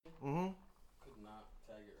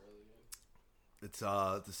It's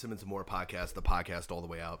the Simmons and More podcast, the podcast all the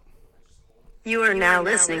way out. You are now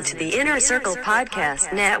listening to the Inner Circle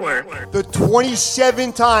Podcast Network. The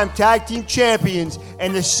 27-time tag team champions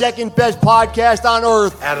and the second best podcast on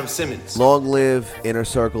earth. Adam Simmons. Long live Inner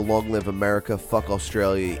Circle, long live America, fuck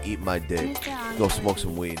Australia, eat my dick. Go smoke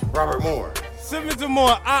some weed. Robert Moore. Simmons and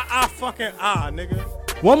More, nigga.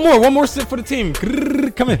 One more sip for the team.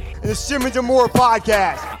 Grrr, come in. And the Simmons and More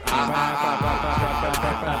podcast.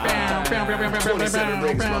 27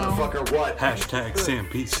 rings, motherfucker, what? Hashtag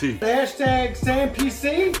SamPC. Hashtag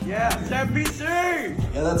SamPC? Yeah, SamPC.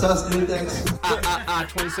 Yeah, that's us, dude, thanks.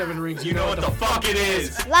 27 rings. You know what the fuck it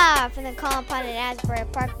is. Live from the compound in Asbury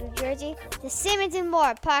Park, New Jersey, the Simmons and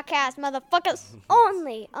More podcast, motherfuckers,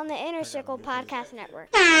 only on the Inner Circle Podcast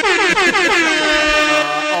Network.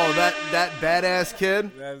 That badass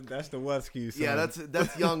kid. That's the Wutsky. Yeah,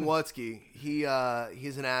 that's young Wutsky.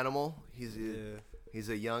 He's an animal. He's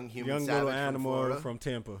a young human savage little animal from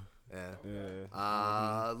Tampa.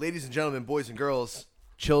 Yeah. Ladies and gentlemen, boys and girls,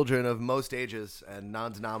 children of most ages and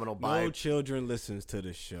non-denominational by. No children listens to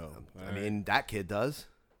the show. I mean, that kid does.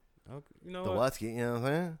 Okay, you know the what? Wutsky, you know what I'm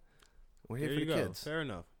saying? We're here There for you the go. kids. Fair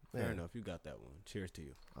enough. Yeah. Fair enough. You got that one. Cheers to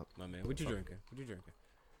you, my man. What you drinking?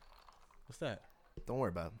 What's that? Don't worry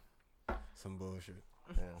about it. Some bullshit.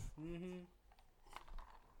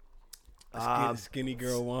 Yeah. Skinny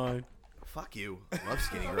girl wine. Fuck you. I love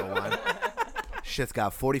skinny girl wine. Shit's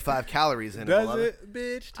got 45 calories in it. Does it,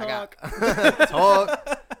 bitch? Talk.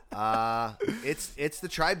 Talk. It's the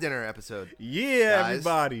tribe dinner episode. Yeah, guys.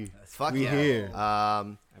 Everybody. Fuck we yeah. here.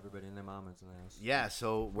 Everybody and their mamas in the house. Yeah,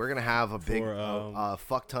 so we're gonna have a big For,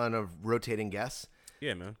 fuck ton of rotating guests,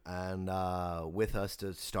 Yeah, man. and with us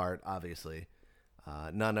to start, obviously,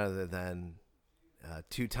 none other than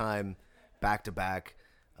two-time back-to-back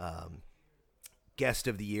guest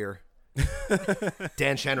of the year,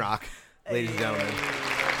 Dan Shenrock, ladies and gentlemen.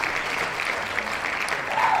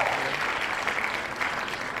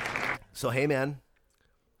 So hey, man,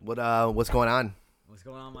 what's going on? What's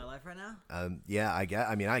going on in my life right now? Yeah, I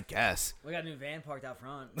guess We got a new van parked out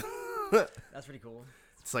front. That's pretty cool.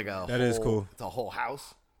 it's like a That whole, is cool. It's a whole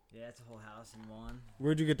house. Yeah, it's a whole house in one.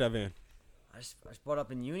 Where'd you get that van? I just bought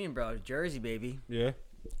up in Union, bro. Jersey, baby. Yeah.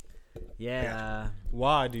 Yeah.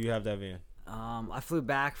 Why do you have that van? I flew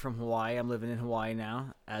back from Hawaii. I'm living in Hawaii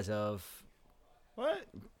now as of What?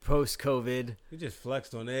 post-COVID. You just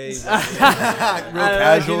flexed on everybody. Real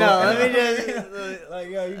casual. Let me just Like,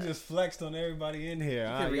 yo, you just flexed on everybody in here.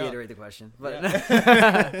 you can reiterate the question. But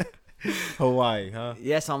Hawaii, huh?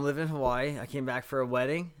 yes, I'm living in Hawaii. I came back for a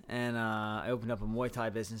wedding, and I opened up a Muay Thai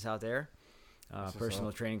business out there.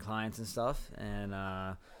 Personal training clients and stuff. And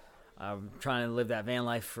I'm trying to live that van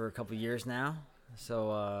life for a couple years now.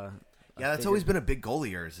 So Yeah, that's always been a big goal of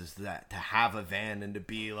yours, is that to have a van and to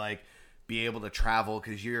be able to travel,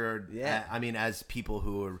 because you're, I mean, as people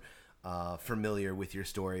who are familiar with your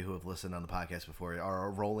story, who have listened on the podcast before, are a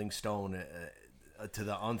Rolling Stone to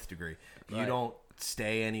the nth degree. You Right. don't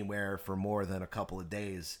stay anywhere for more than a couple of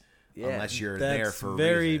days unless you're That's there for a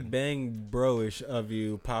very reason. bang bro-ish of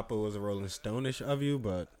you. Papa was a Rolling Stone-ish of you,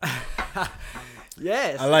 but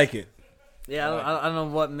yes, I like it. Yeah, I don't know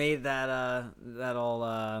what made that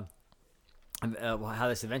all how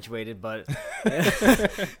this eventuated, but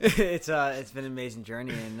it's been an amazing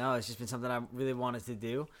journey, and no, it's just been something I really wanted to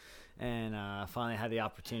do, and finally had the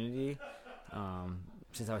opportunity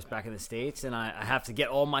since I was back in the States, and I have to get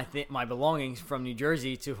all my belongings from New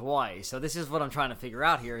Jersey to Hawaii. So this is what I'm trying to figure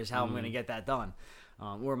out here, is how I'm going to get that done,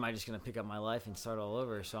 or am I just going to pick up my life and start all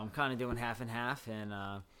over? So I'm kind of doing half and half,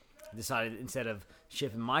 and decided instead of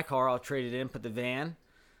shipping my car, I'll trade it in, put the van.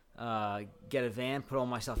 Get a van, put all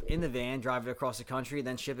my stuff in the van, drive it across the country,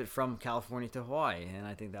 then ship it from California to Hawaii. And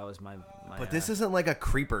I think that was my But this isn't like a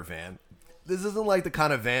creeper van. This isn't like the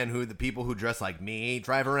kind of van who the people who dress like me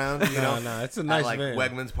drive around. You know, No, it's a nice at like van.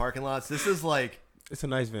 Wegmans parking lots. This is like It's a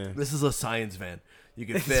nice van. This is a science van. You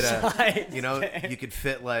could fit you could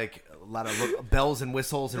fit like a lot of bells and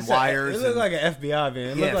whistles and wires. It looks like an FBI van.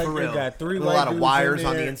 It yeah, looks like for real. it got three a white lot of dudes wires in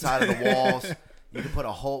on the there. inside of the walls. You could put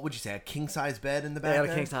a whole, what'd you say, a king size bed in the back? I got a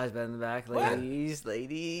there? king size bed in the back, ladies.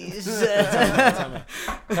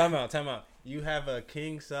 Time out. You have a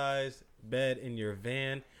king size bed in your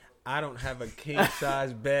van. I don't have a king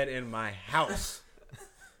size bed in my house.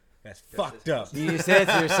 That's fucked up. You said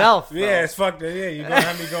it to yourself. Bro. Yeah, it's fucked up. Yeah, you're gonna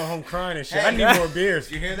have me go home crying and shit. I need more beers.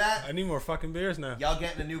 Did you hear that? I need more fucking beers now. Y'all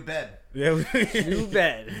getting a new bed. Yeah, New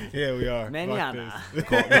bed. yeah, we are. Manana.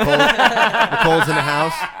 Nicole's in the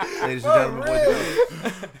house. Ladies and gentlemen, boys and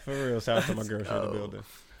girls. For real, shout out to my girl in the building.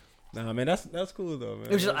 Nah, man, that's cool though, man.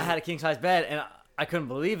 It was just, I had a king size bed, and I couldn't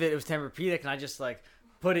believe it. It was Tempur-Pedic, and I just like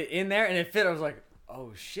put it in there, and it fit. I was like,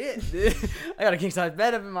 oh shit, dude. I got a king size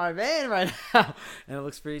bed up in my van right now, and it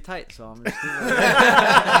looks pretty tight. So I'm just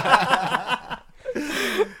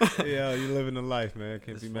Yo, you living the life, man.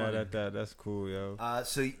 Can't be mad at that. That's cool, yo.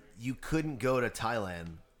 So you couldn't go to Thailand.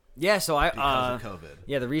 Yeah, so because of COVID.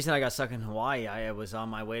 Yeah, the reason I got stuck in Hawaii, I was on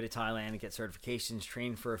my way to Thailand to get certifications,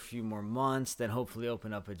 train for a few more months, then hopefully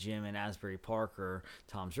open up a gym in Asbury Park or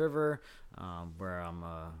Toms River, where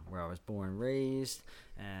I was born and raised.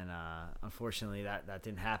 And unfortunately, that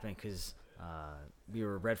didn't happen because we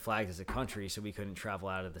were red flagged as a country, so we couldn't travel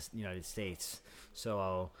out of the United States.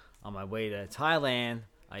 So on my way to Thailand,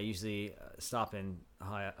 I usually stop in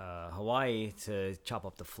Hawaii to chop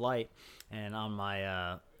up the flight, and on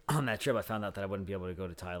my on that trip, I found out that I wouldn't be able to go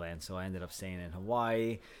to Thailand, so I ended up staying in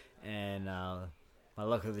Hawaii. And my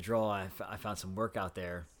luck of the draw, I found some work out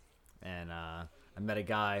there, and I met a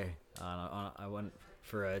guy. I went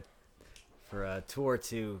for a tour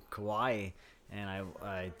to Kauai, and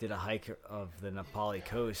I did a hike of the Nepali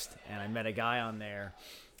coast, and I met a guy on there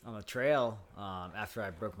on the trail after I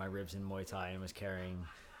broke my ribs in Muay Thai and was carrying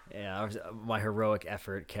my heroic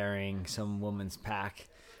effort carrying some woman's pack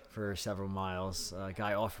for several miles. A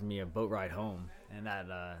guy offered me a boat ride home, and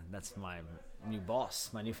that's my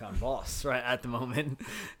newfound boss right at the moment.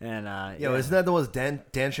 And isn't that the most Dan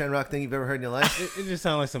Shamrock thing you've ever heard in your life? It just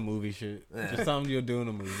sounds like some movie shit. Yeah. Just something you'll do in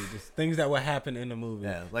a movie. Just things that would happen in the movie.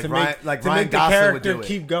 Yeah, to Ryan make Gosling the would character do it.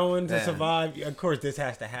 keep going to survive. Of course, this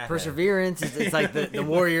has to happen. Perseverance. It's like the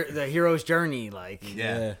warrior, the hero's journey. Like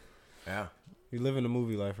Yeah. You live in a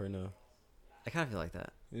movie life right now. I kind of feel like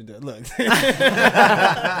that. You do. Look.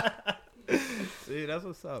 See, that's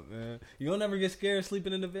what's up, man. You don't ever get scared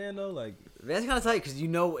sleeping in the van though, like. That's kind of tight because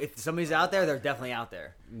if somebody's out there, they're definitely out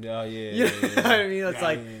there. Oh yeah. You know what I mean? It's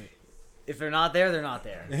like if they're not there, they're not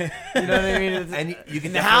there. You know what I mean? And you can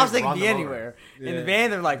in the house, they definitely can be run them anywhere. over. In the Yeah.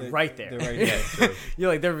 van, they're like right there. They're right there. You're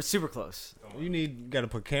like they're super close. You got to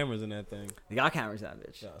put cameras in that thing. They got cameras in that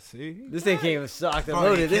bitch. Yeah, see. This thing came stocked and Bro,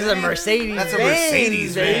 loaded. you This is a kidding me? Mercedes. That's a Benz,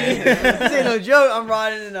 Mercedes, baby. man. This ain't no joke. I'm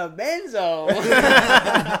riding in a Benzo.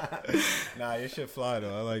 Nah, your shit fly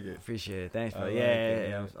though. I like it. Appreciate it. Thanks, bro. I like Yeah, it,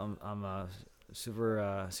 yeah. man. I'm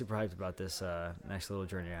super hyped about this next little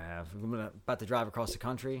journey I have. I'm about to drive across the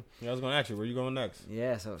country. Yeah, I was gonna ask you, where you going next?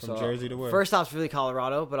 Yeah, so From Jersey to where? First stop's really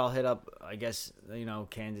Colorado, but I'll hit up, I guess,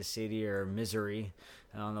 Kansas City or Missouri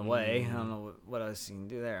on the way. I don't know what else you can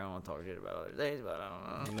do there. I don't want to talk shit about other days, but I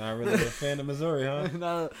don't know. Not really a fan of Missouri, huh?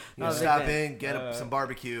 No, You not a big stop fan. in, get some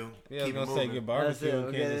barbecue. Yeah, I was keep it gonna say moving. get That's barbecue it. in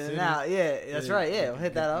We'll Kansas get it City. now. Yeah, that's right. Yeah, we'll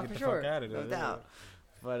hit that up get for the sure. fuck out of there, No yeah. doubt.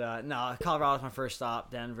 But no, Colorado's my first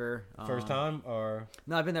stop. Denver. First time or?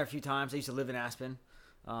 No, I've been there a few times. I used to live in Aspen.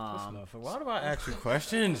 Why do I ask you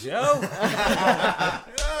questions, yo?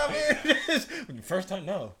 First time,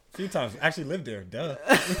 no. A few times. Actually lived there, duh.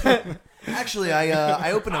 Actually,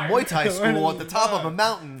 I opened a Muay Thai school at the top of a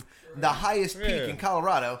mountain, the highest peak Yeah. in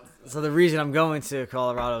Colorado. So the reason I'm going to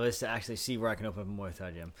Colorado is to actually see where I can open up a Muay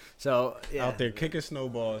Thai gym. So yeah. Out there kicking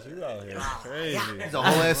snowballs. You out here crazy. It's a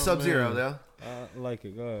whole ass Sub-Zero, though. I like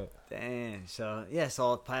it. Go ahead. Dang. So yeah, so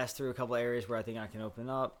I'll pass through a couple areas where I think I can open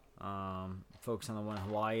up. Focus on the one in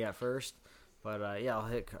Hawaii at first, but yeah, I'll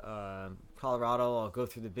hit Colorado. I'll go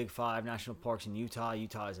through the Big 5 national parks in Utah.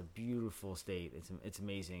 Utah is a beautiful state. It's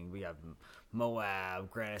amazing. We have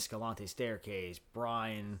Moab, Grand Escalante Staircase,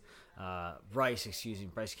 Bryce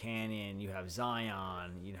Canyon. You have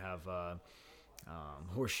Zion. You have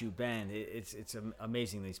Horseshoe Bend. It's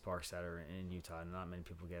amazing, these parks that are in Utah. Not many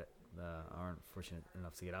people aren't fortunate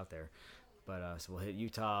enough to get out there. But so we'll hit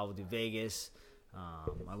Utah. We'll do Vegas.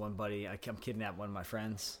 My one buddy, I'm kidnapped one of my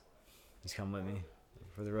friends. He's coming with me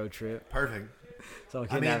for the road trip. Perfect. So I'm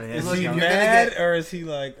kidnapping him. Is he you're mad or is he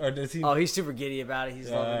like, or does he? Oh, he's super giddy about it. He's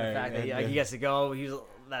loving the Alright, fact that okay. he gets to go. He's the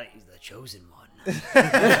chosen one.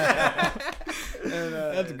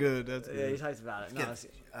 That's good. That's Yeah, good. he's hyped about it. No, it's-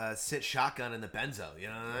 Sit shotgun in the benzo, you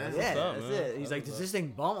know what I mean? yeah, up, that's man? it. He's like, does this thing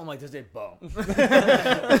bump? I'm like, does it bump?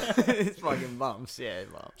 It fucking bumps. Yeah,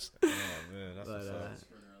 it bumps. Oh man, that's what's up.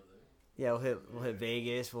 Yeah, we'll hit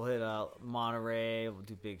Vegas, we'll hit Monterey, we'll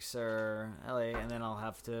do Big Sur, LA, and then I'll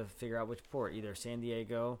have to figure out which port, either San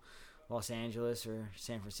Diego, Los Angeles, or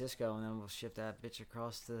San Francisco, and then we'll ship that bitch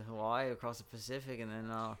across to Hawaii, across the Pacific, and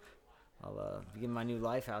then I'll begin my new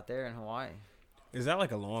life out there in Hawaii. Is that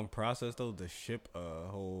like a long process though to ship a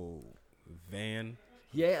whole van?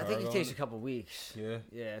 Yeah, I think it Cargo takes on a couple weeks. Yeah.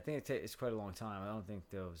 Yeah, I think it's quite a long time. I don't think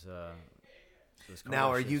those Now,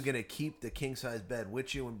 cargo are you ships- going to keep the king-size bed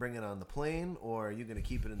with you and bring it on the plane, or are you going to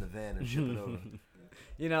keep it in the van and ship it over?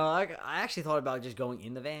 I actually thought about just going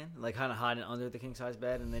in the van, like kind of hiding under the king size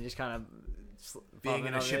bed, and then just kind of being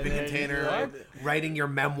in a shipping there, container, writing your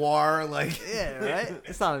memoir, like yeah, right.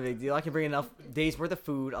 It's not a big deal. I can bring enough days worth of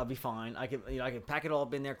food. I'll be fine. I can, I can pack it all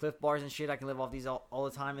up in there, Cliff Bars and shit. I can live off these all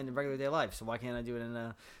the time in the regular day life. So why can't I do it in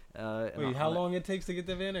a? Wait, how long it takes to get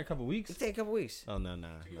the van there? A couple weeks? It takes a couple weeks. Oh nah.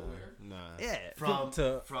 Yeah,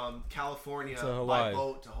 from California to Hawaii. by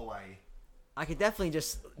boat to Hawaii. I could definitely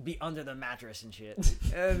just be under the mattress and shit,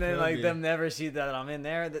 and then like them never see that I'm in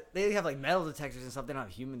there. They have like metal detectors and stuff. They don't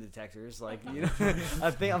have human detectors. Like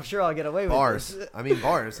I'm sure I'll get away with bars. This. I mean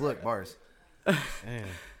bars. Look, bars. Damn,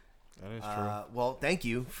 that is true. Well, thank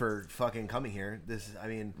you for fucking coming here.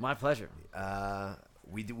 My pleasure.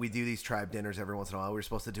 We do these tribe dinners every once in a while. We were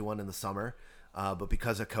supposed to do one in the summer. But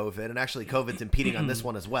because of COVID, and actually COVID's impeding on this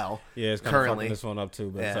one as well. Yeah, it's kind of fucking this one up too,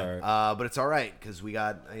 but it's all right. But it's all right because we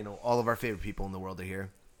got all of our favorite people in the world are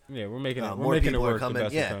here. Yeah, we're making it. More people work are coming. The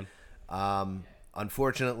best we can.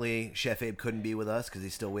 Unfortunately, Chef Abe couldn't be with us because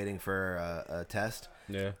he's still waiting for a test.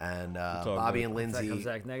 Yeah, and Bobby and Lindsay comes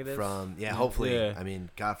back negative. from hopefully. Yeah. I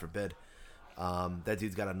mean, God forbid. That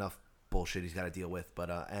dude's got enough bullshit he's got to deal with. But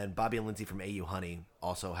and Bobby and Lindsay from AU Honey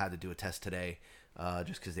also had to do a test today.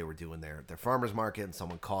 Just because they were doing their farmers market and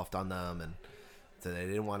someone coughed on them and so they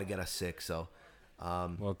didn't want to get us sick. So,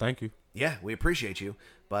 well, thank you. Yeah, we appreciate you.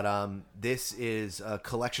 But this is a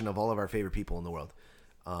collection of all of our favorite people in the world.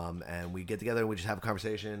 And we get together and we just have a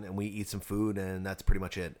conversation and we eat some food and that's pretty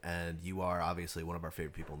much it. And you are obviously one of our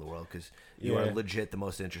favorite people in the world because you are legit the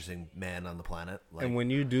most interesting man on the planet. Like, and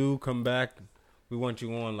when you do come back, we want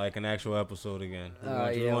you on like an actual episode again.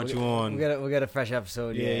 We want you on. We got a fresh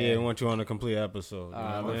episode. Yeah. We want you on a complete episode.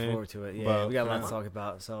 I look forward to it. Yeah, but, we got a lot to talk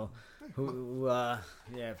about. So,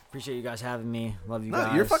 appreciate you guys having me. Love you guys.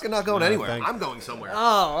 No, you're fucking not going anywhere. I'm going somewhere. Oh,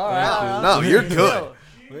 all right. No, you're good.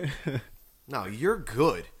 No, you're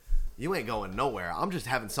good. You ain't going nowhere. I'm just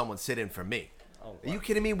having someone sit in for me. Are you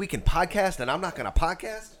kidding me? We can podcast and I'm not gonna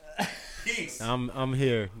podcast. Peace. I'm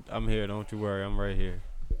here. I'm here. Don't you worry. I'm right here.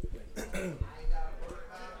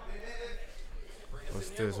 What's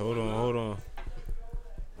this? Hold on. All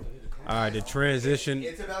right, the transition.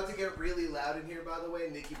 It's about to get really loud in here, by the way.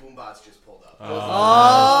 Nikki Boombots just pulled up.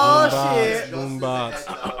 Shit. Boombots.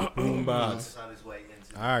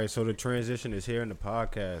 All right, so the transition is here in the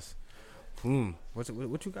podcast.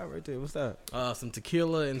 What you got right there? What's that? Some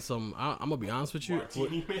tequila and some. I'm gonna be honest with you.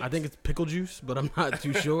 I think it's pickle juice, but I'm not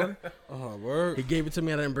too sure. Oh, word. He gave it to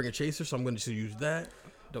me and I didn't bring a chaser, so I'm going to use that.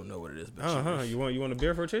 Don't know what it is, but You want a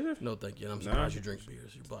beer for a chaser? No, thank you. And I'm surprised you drink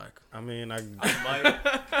beers. You're black. I mean, I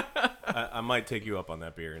might take you up on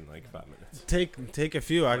that beer in like 5 minutes. Take a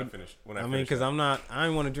few. When I finish because I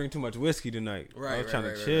didn't want to drink too much whiskey tonight. Right. I was trying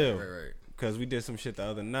to chill. Right. Because we did some shit the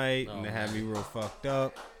other night and it had me real fucked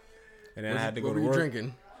up. And then I had to go to work. What were you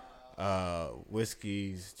drinking?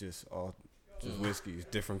 Whiskeys, just whiskeys,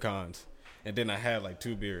 different kinds. And then I had like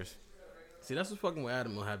 2 beers. See, that's what fucking with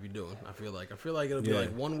Adam will have you doing. I feel like it'll be like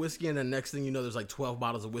one whiskey, and then next thing you know, there's like 12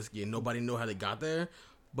 bottles of whiskey, and nobody know how they got there,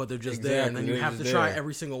 but they're just there, and then you have to try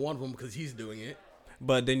every single one of them because he's doing it.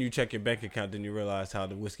 But then you check your bank account, then you realize how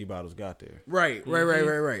the whiskey bottles got there. Right,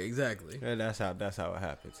 exactly. Yeah, that's how it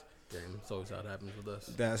happens. Damn, that's always how it happens with us.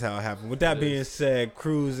 That's how it happened. With that being said,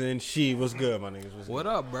 cruising, what's good, my niggas? What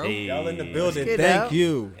up, bro? Hey. Y'all in the building. Thank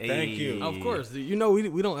you. Of course. You know,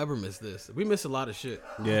 we don't ever miss this. We miss a lot of shit.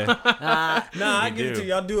 Yeah. I get it to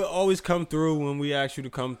you. Y'all do always come through when we ask you to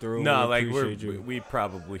come through. No, like we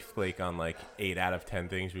probably flake on like 8 out of 10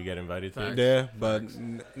 things we get invited to. Yeah, but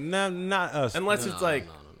not us. Unless it's like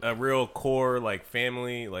a real core like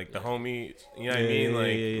family, like the homies. You know what I mean?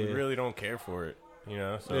 Like we really don't care for it. You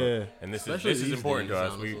know, so and this is important to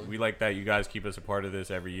us. We like that you guys keep us a part of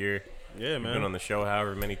this every year. Yeah, man. We've been on the show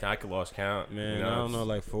however many times. I could lost count. Man, you know, I don't know,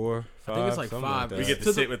 like 4, 5. I think it's like 5. We get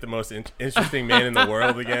to sit with the most interesting man in the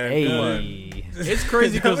world again. Hey. It's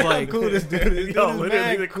crazy because like coolest dude. Yo,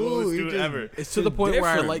 literally the coolest dude ever. It's to the point where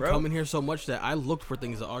I like coming here so much that I looked for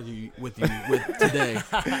things to argue with you with today.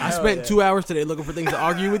 I spent 2 hours today looking for things to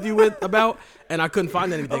argue with you about, and I couldn't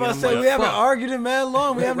find anything. I'm about to say we haven't argued in mad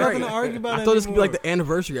long. We have nothing to argue about. I thought this would be like the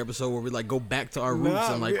anniversary episode where we like go back to our roots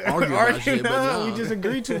and like argue about shit. But we just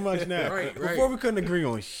agree too much now. Right. Before we couldn't agree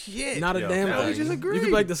on shit. Not a damn thing. We just agree. You could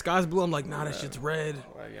be like the sky's blue. I'm like, nah, that shit's red.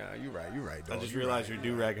 Yeah, you're right. I just realized your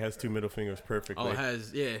do-rag has 2 middle fingers perfectly. Oh, it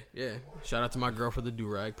has, yeah. Shout out to my girl for the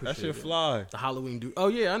do-rag. That shit fly. The Halloween do. Oh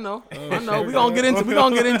yeah, I know. We gonna get into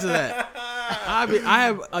that. I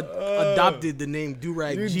have adopted the name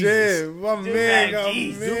do-rag Jesus. You did, my man.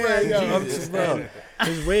 Do-rag Jesus.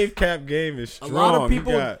 His wave cap game is strong.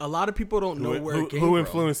 A lot of people don't know where it came from. Who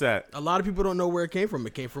influenced that? A lot of people don't know where it came from.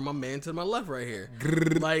 It came from my man to my left right here.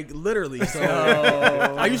 Like, literally. So,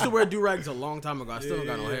 I used to wear do-rags a long time ago. I still don't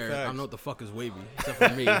got no hair. Facts. I don't know what the fuck is wavy, except for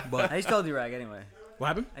me. But how you spell do-rag anyway? What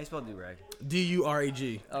happened? How you spell do-rag?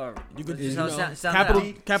 D-U-R-A-G. Oh, you could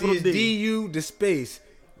capital D. D-U, the space,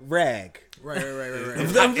 rag. Right.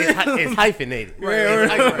 It's hyphenated.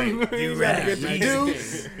 Right. Do-rag. Do,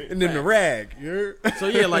 and then the rag. So,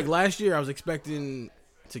 yeah, like last year, I was expecting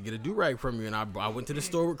to get a do-rag from you, and I went to the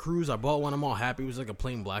store with Cruz. I bought one. I'm all happy. It was like a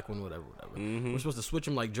plain black one, whatever. We're supposed to switch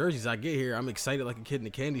them like jerseys. I get here, I'm excited like a kid in the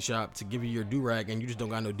candy shop to give you your do-rag, and you just don't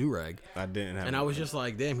got no do-rag. I didn't have. And I was just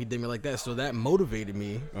like, damn, he did me like that. So that motivated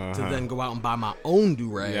me to then go out and buy my own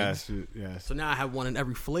do-rag. Yes. So now I have one in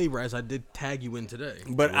every flavor, as I did tag you in today.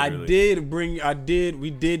 But we did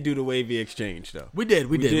do the wavy exchange though. We did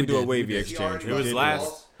do a wavy exchange. It was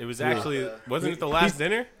last. It was actually wasn't it the last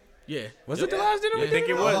dinner? Yeah. Was it the last dinner? I think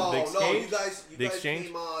it was. The exchange. No, you guys exchange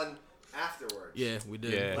came on afterwards. Yeah, we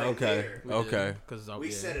did. Yeah. Like Okay.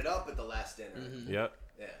 We set it up at the last dinner. Yep.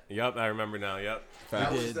 Yep, I remember now. Yep.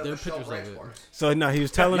 That was there are pictures of it. So no, he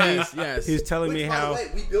was telling me. Yes. He was telling me how. By the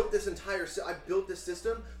way, we built this I built this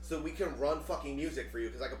system so we can run fucking music for you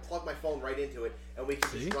because I can plug my phone right into it and we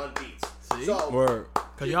can just run beats. See? So,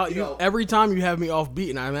 because y'all, every time you have me off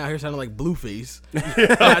beat and I'm out here sounding like Blueface. The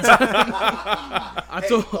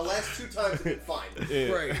last 2 times have been fine.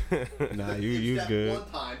 Right. Nah, you good. One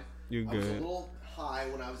time, you good. I was a little high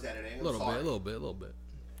when I was editing. A little bit.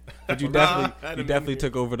 But you definitely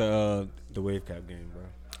took over the wave cap game, bro.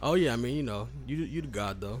 Oh yeah, I mean, you know, you the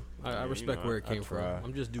god though. I respect where it came from.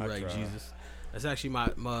 I'm just do-rag Jesus. That's actually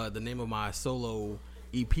my the name of my solo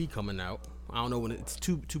EP coming out. I don't know when it's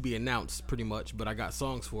to be announced, pretty much, but I got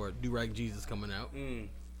songs for it. Do-rag Jesus coming out.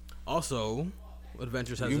 Also,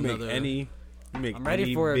 Adventures has another. I'm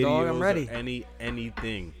ready for it, dog. I'm ready.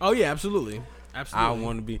 Anything. Oh yeah, absolutely. I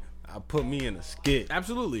want to be. Put me in a skit.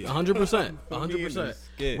 Absolutely, 100%.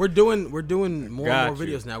 100%. We're doing more and more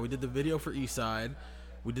videos now. We did the video for Eastside.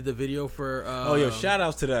 We did the video for. Shout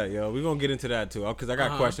outs to that, yo. We're gonna get into that too, because I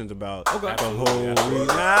got questions about the whole.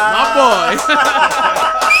 My boy.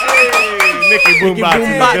 Nicky Boombach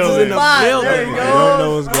is in the building. You don't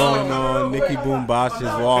know what's going on. Nicky Boombach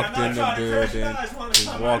just walked in the building.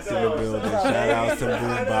 Shout out to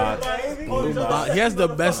Boombach. He has the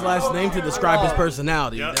best last name to describe his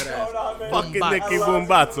personality. Yep. Fucking Nicky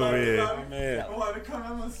Boombach over here. Man.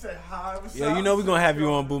 Yeah, you know we're gonna have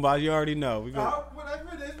you on Boombach. You already know.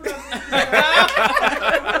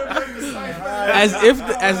 As if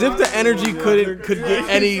the energy could get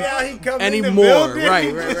any more. Right.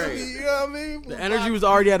 You know what I mean? The energy was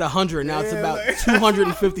already at 100. Now it's about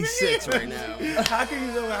 256 right now. How can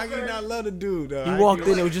you not love the dude, though? He walked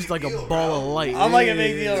in, it was just like a ball of light. I'm like a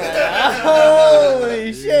big deal right now.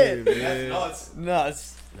 Holy shit. That's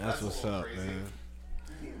nuts. That's what's up, man.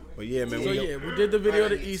 But yeah, man. So we did the video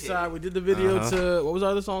to Eastside. We did the video to, what was the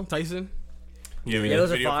other song? Tyson? Yeah, we did the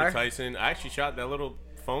video for Tyson. I actually shot that little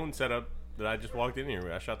phone setup that I just walked in here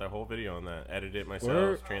with. I shot that whole video on that. Edited it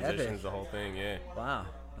myself. Transitions, the whole thing, yeah. Wow.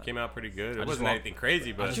 Came out pretty good. It wasn't anything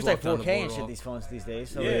crazy, but it's just like 4K and shit, these phones these days.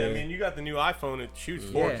 So yeah, I mean, you got the new iPhone. It shoots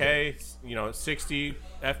 4K, 60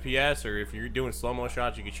 FPS, or if you're doing slow-mo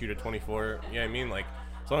shots, you can shoot at 24. Yeah, I mean, like,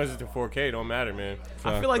 as long as it's in 4K, it don't matter, man.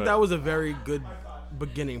 I feel like that was a very good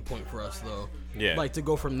beginning point for us, though. Yeah. Like, to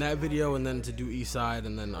go from that video and then to do Eastside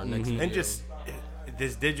and then our next video. And just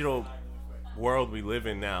this digital world we live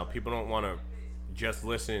in now, people don't want to just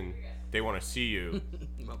listen. They want to see you.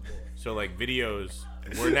 So, like, videos...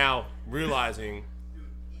 We're now realizing,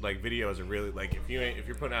 like, videos are really like if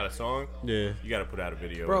you're putting out a song, you got to put out a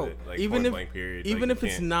video, bro. With it, like, even if period, even like, if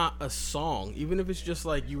it's not a song, even if it's just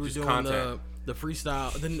like you were doing content. the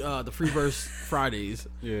freestyle, the free verse Fridays,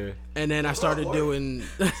 and then I started doing,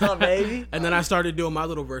 what's up, baby? And then I started doing my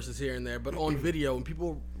little verses here and there, but on video, and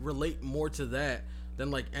people relate more to that than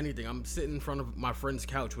like anything. I'm sitting in front of my friend's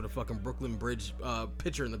couch with a fucking Brooklyn Bridge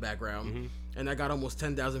picture in the background. And I got almost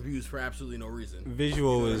 10,000 views for absolutely no reason.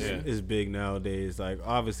 Visual is big nowadays. Like,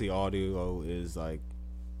 obviously, audio is like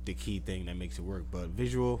the key thing that makes it work. But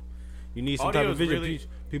visual, you need some audio type of visual. Really,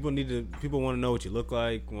 people want to know what you look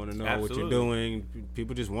like. Want to know what you're doing.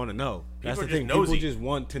 People just want to know. That's the thing. Nosy. People just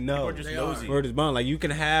want to know. People are just nosy. Word is bond. Like, you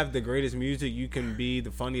can have the greatest music. You can be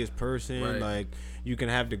the funniest person. Right. Like, you can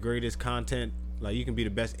have the greatest content. Like, you can be the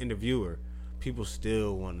best interviewer. People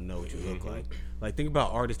still want to know what you look like. Like, think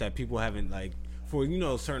about artists that people haven't, like, for,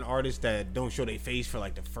 certain artists that don't show their face for,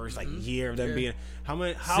 like, the first, like, year of them being, how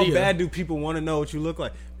bad do people want to know what you look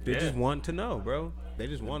like? They just want to know, bro. They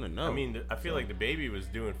just want to know. I mean, I feel like the baby was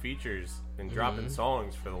doing features and dropping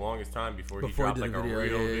songs for the longest time before he dropped like a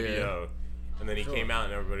real video. And then he came out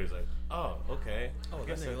and everybody was like, "Oh, okay." Oh,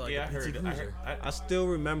 that nigga like I heard. I still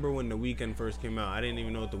remember when The Weeknd first came out. I didn't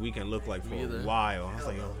even know what The Weeknd looked like for a while. I was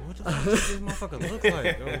like, "Yo, what the fuck does this motherfucker look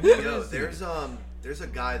like?" Yo, there's a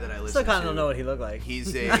guy that I listen to. Still kind of don't know what he looked like.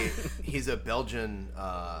 He's a Belgian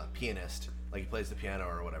pianist. Like he plays the piano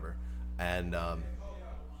or whatever. And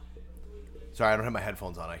sorry, I don't have my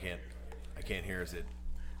headphones on. I can't hear. Is it?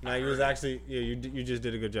 No, you was actually you just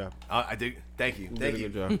did a good job. I did. Thank you. Thank you.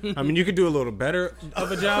 Good job. I mean, you could do a little better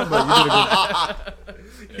of a job, but you did a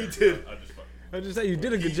good. He did. I'm just saying you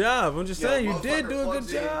did a good job. I'm just saying you did do a good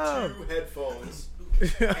job. 2 headphones.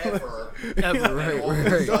 Ever,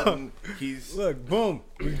 right. He's look, boom,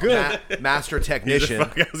 we good. Master technician.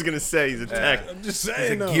 I was gonna say he's a tech. I'm just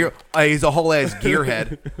saying, he's a whole ass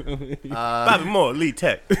gearhead. Bobby Moore, lead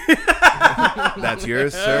tech. That's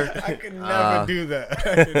yours, sir. I could never do that.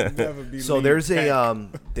 I could never be. So there is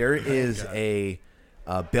a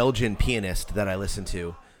Belgian pianist that I listen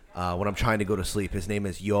to when I'm trying to go to sleep. His name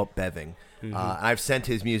is Joop Beving. I've sent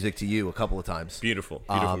his music to you a couple of times. Beautiful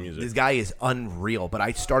music. This guy is unreal. But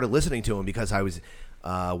I started listening to him because I was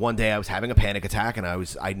one day I was having a panic attack and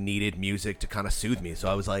I needed music to kind of soothe me. So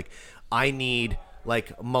I was like, I need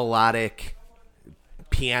like melodic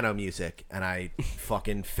piano music, and I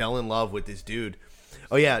fucking fell in love with this dude.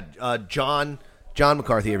 Oh yeah, John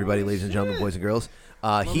McCarthy, everybody, ladies and gentlemen, boys and girls.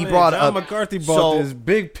 He brought John up McCarthy bought this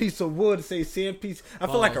big piece of wood to say CMP. I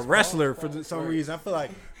feel like a wrestler for some reason. I feel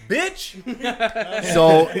like, bitch.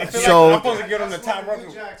 So I'm supposed to get on the top rope.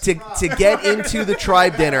 to get into the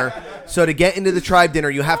tribe dinner. So to get into the tribe dinner,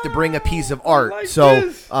 you have to bring a piece of art. Like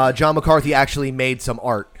so John McCarthy actually made some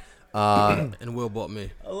art. And Will bought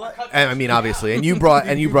me. And I mean, obviously, and you brought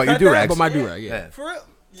your do-rags. But my do-rag, yeah. For real?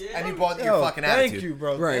 And you brought your fucking attitude. Thank you,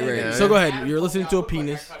 bro. Right. Yeah. So go ahead. You're listening to a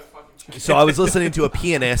penis. So I was listening to a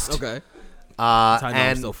pianist. Okay. And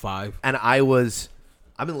I'm still 5. And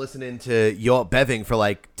I've been listening to Joop Beving for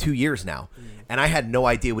like 2 years now, and I had no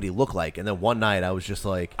idea what he looked like. And then one night I was just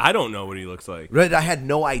like, I don't know what he looks like. Right, I had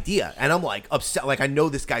no idea, and I'm like upset. Like I know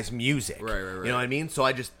this guy's music, Right. You know what I mean? So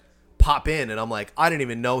I just pop in, and I'm like, I didn't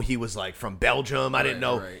even know he was like from Belgium. I didn't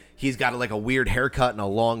know he's got like a weird haircut and a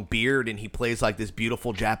long beard, and he plays like this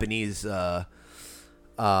beautiful Japanese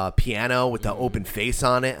piano with the open face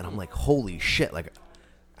on it. And I'm like, holy shit! Like,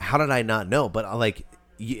 how did I not know? But like,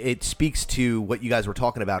 it speaks to what you guys were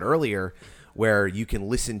talking about earlier, where you can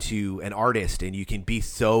listen to an artist and you can be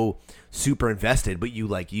so super invested, but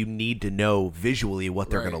you need to know visually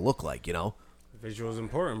what they're gonna look like, you know. Visual is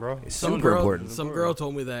important, bro. It's super important. Some girl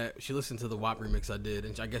told me that she listened to the WAP remix I did,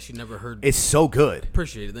 and I guess she never heard. It's so good.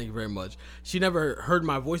 Appreciate it. Thank you very much. She never heard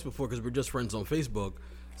my voice before because we're just friends on Facebook.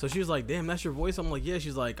 So she was like, "Damn, that's your voice." I'm like, "Yeah."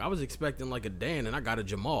 She's like, "I was expecting like a Dan, and I got a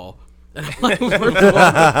Jamal." And I'm like, first of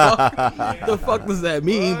all, the fuck does that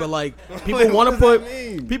mean? But like, people want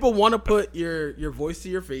to put your voice to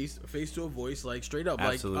your face to a voice, like straight up.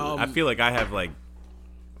 Absolutely. Like, I feel like I have like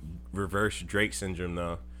reverse Drake syndrome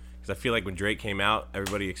though, because I feel like when Drake came out,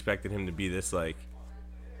 everybody expected him to be this like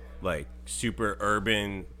super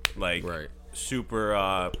urban, like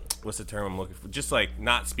super what's the term I'm looking for? Just like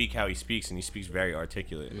not speak how he speaks, and he speaks very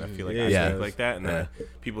articulate. And I feel like I speak like that, and then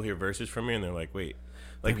people hear verses from me, and they're like, wait.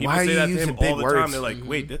 Like people say that to him all the time. They're like,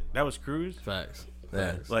 "Wait, that was Cruz?" Facts.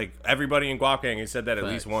 Like everybody in Guap Gang has said that at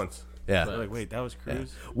least once. Yeah. They're like, "Wait, that was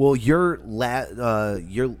Cruz?" Yeah. Well, your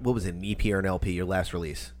what was it, an EP or an LP? Your last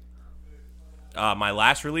release? My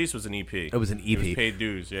last release was an EP. It was an EP. It was Paid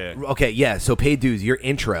Dues. Yeah. Okay. Yeah. So Paid Dues, your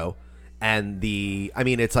intro, and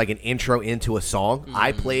it's like an intro into a song.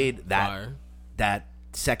 I played that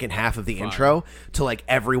second half of the intro to like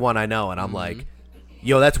everyone I know, and I'm like,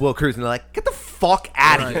 yo, that's Will Cruz, and they're like, get the fuck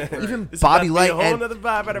out of here. Even Bobby Light and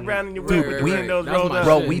vibe around in your windows rolled up.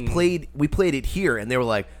 Bro, we played it here, and they were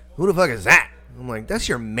like, who the fuck is that? I'm like, that's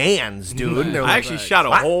your man's, dude. And I actually shot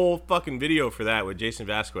a whole fucking video for that with Jason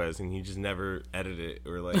Vasquez, and he just never edited it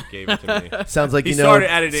or like gave it to me. Sounds like he you know.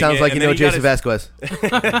 Started editing sounds it, like you know Jason Vasquez.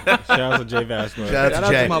 Shout out to Jay Vasquez. Shout out to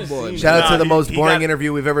Jay. My boy. Shout out to the most boring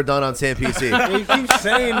interview we've ever done on Sam PC. You keep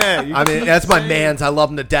saying that. I mean, that's my man's. I love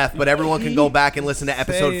him to death, but everyone can go back and listen to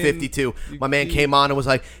episode 52. My man came on and was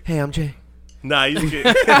like, "Hey, I'm Jay." Nah, you get.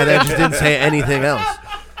 And then just didn't say anything else.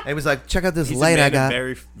 And he was like, "Check out this light I got."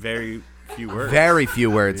 Very, very few words. Very few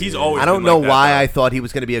words. He's always. I don't been know like that, why though. I thought he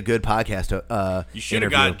was going to be a good podcast. You should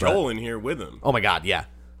have got Joel in here with him. Oh my God, yeah.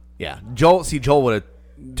 Joel would have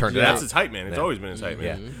turned it out. That's his hype man. It's always been his hype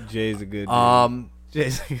man. Jay's a good.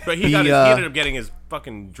 But he ended up getting his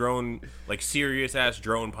fucking drone, like serious ass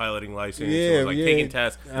drone piloting license. Yeah, was, like taking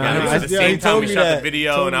tests. At the same time we shot the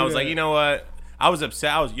video, and I was like, you know what? I was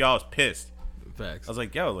upset. I was pissed. Facts. I was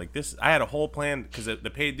like, yo, like this. I had a whole plan because the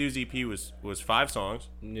Paid Dues EP was 5 songs.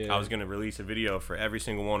 Yeah. I was gonna release a video for every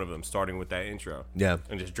single one of them, starting with that intro. Yeah.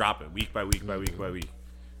 And just drop it week by week by week by week.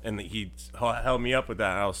 And he held me up with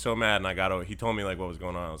that. I was so mad, and I got over. He told me like what was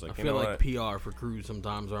going on. I was like, I feel like PR for crews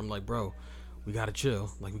sometimes, where I'm like, bro, we gotta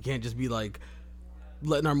chill. Like we can't just be like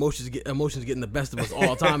letting our emotions getting the best of us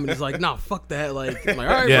all the time. And it's like, nah, fuck that. Like, I'm like,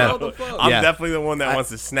 all right, bro, what the fuck? I'm definitely the one that wants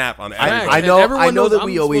to snap on everybody. I know that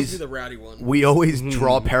we always the rowdy one. We always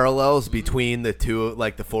draw parallels between the two,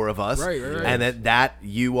 like the 4 of us, right. and that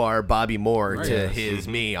you are Bobby Moore to his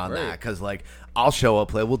me on that, because like I'll show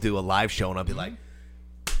up, we'll do a live show, and I'll be like,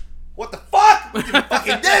 what the fuck? We did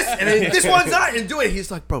fucking this, and then this one's not, and do it. He's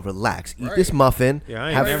like, bro, relax, eat this muffin,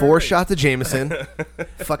 have 4 shots of Jameson,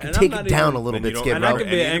 fucking take it down a little bit, Skid Row. And I could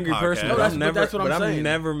be an angry person, no, that's what I'm saying. I'm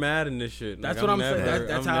never mad in this shit. That's what I'm saying.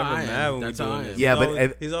 That's how I am. That's how I am. Yeah,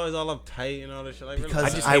 but he's always all uptight and all this shit. Like,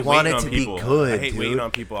 because I want it to be good. I hate waiting on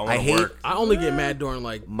people. I want to work. I only get mad during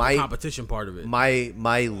like the competition part of it.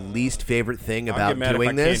 My least favorite thing about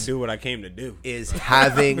doing this, can't do what I came to do, is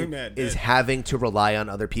having to rely on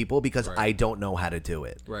other people because I don't know how to do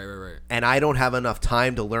it. Right. And I don't have enough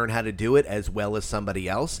time to learn how to do it as well as somebody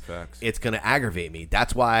else. Facts. It's going to aggravate me.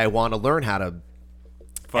 That's why I want to learn how to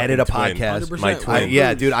edit a podcast. My twin.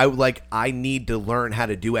 Dude, I need to learn how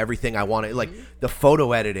to do everything I want to, like the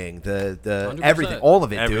photo editing, the everything, all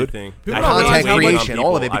of it, everything. dude. Content creation,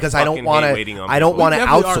 all of it, because I don't want to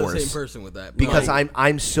outsource. The same person with that, because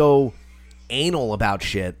I'm so anal about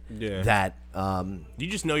shit that you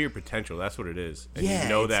just know your potential. That's what it is. And you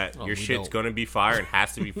know that your shit's going to be fire and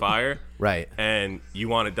has to be fire. Right. And you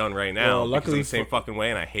want it done right now. Well, luckily the same fucking way,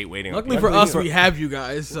 and I hate waiting luckily on people. For us, we have you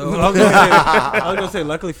guys. So I was gonna say,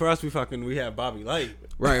 luckily for us, we have Bobby Light.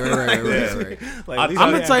 Right. Like,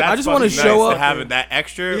 I'm the type. I just want to show up. Having that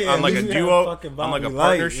extra on like a duo, on like a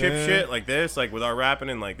partnership shit like this, like with our rapping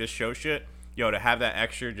and like this show shit. Yo, to have that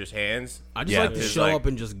extra just hands. I just like to show up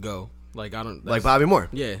and just go. Like I don't like Bobby Moore.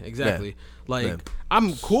 Yeah, exactly. Yeah. Like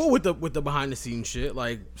I'm cool with the behind the scenes shit,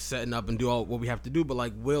 like setting up and do all what we have to do. But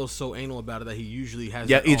like Will's so anal about it that he usually has.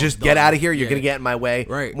 Yeah, you just get out of here. You're gonna get in my way.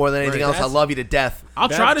 Right. More than anything else, I love you to death. I'll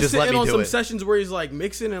try to sit in on some sessions where he's like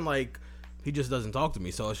mixing and like he just doesn't talk to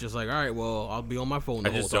me. So it's just like, all right, well, I'll be on my phone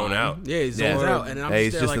the whole time. Zone out. Yeah, he zones out, and then I'm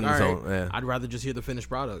just there like, all right, yeah. I'd rather just hear the finished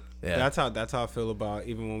product. Yeah, that's how I feel about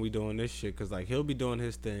even when we doing this shit, because like he'll be doing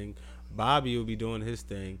his thing, Bobby will be doing his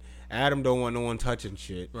thing. Adam don't want no one touching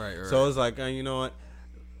shit. Right. So it's like, you know what?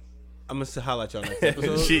 I'm gonna holler at y'all next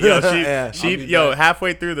episode.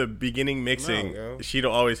 Halfway through the beginning mixing, she'd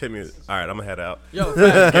always hit me. All right, I'm gonna head out. Yo,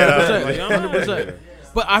 100%.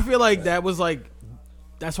 But I feel like that was like,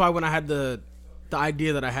 that's why when I had the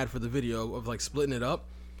idea that I had for the video of like splitting it up,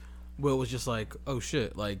 Will was just like, oh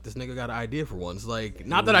shit, like this nigga got an idea for once. Like,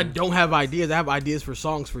 not that I don't have ideas, I have ideas for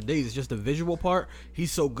songs for days. It's just the visual part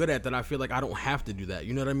he's so good at that I feel like I don't have to do that.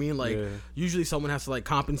 You know what I mean? Like usually someone has to like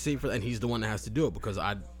compensate for that, and he's the one that has to do it because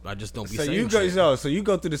I just don't be saying shit. So you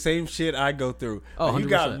go through the same shit I go through. Oh, you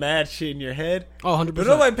got mad shit in your head. Oh, 100%. But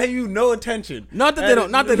nobody pay you no attention. Not that they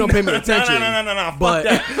don't pay me attention. No. But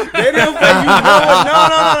fuck that. They don't pay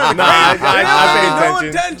you no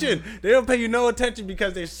attention. They don't pay you no attention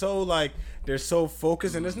because they're so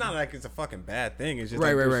focused, and it's not like it's a fucking bad thing. It's just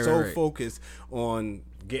they're so focused on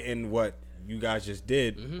getting what you guys just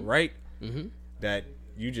did right that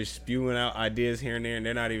you just spewing out ideas here and there, and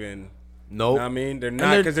they're not even. Nope. You know what I mean, they're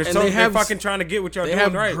not, because they're fucking trying to get what y'all doing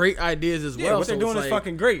right. They have great ideas as well. Yeah, what they're doing is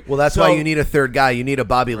fucking great. Well, that's why you need a third guy. You need a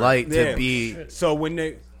Bobby Light to be. So when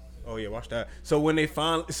they, watch that. So when they it's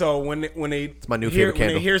my new favorite candle.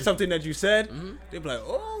 When they hear something that you said, they be like,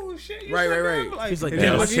 oh shit, right. Like, he's like,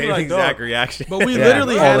 same exact reaction. But we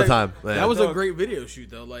literally all had the time. That was a great video shoot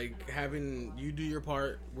though. Like having you do your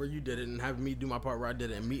part where you did it, and having me do my part where I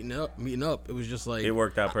did it, and meeting up. It was just like it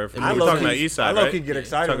worked out perfect. I We're talking about Eastside, I right? Keep get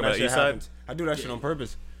excited talking when about that shit Eastside. happens. I do that shit on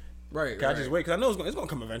purpose. Right. I just wait because I know it's gonna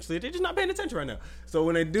come eventually. They're just not paying attention right now. So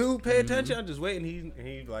when they do pay attention, I just wait, and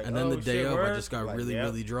he like. And then the day of, I just got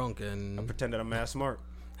really drunk and I pretend that I'm mad smart.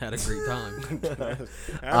 Had a great time.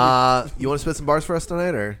 You want to spit some bars for us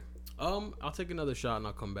tonight, or? I'll take another shot and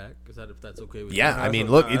I'll come back. If that's okay with you. Yeah, I mean,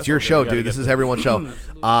 look, it's your show, dude. This is everyone's show.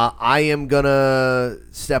 I am gonna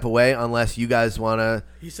step away unless you guys wanna.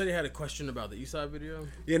 He said he had a question about the Eastside video.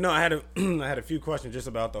 Yeah, no, I had a few questions just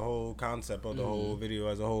about the whole concept of the whole video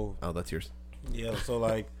as a whole. Oh, that's yours. Yeah, so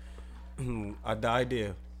like, the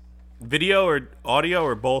idea. Video or audio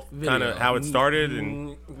or both? Kind of how it started,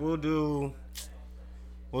 and we'll do.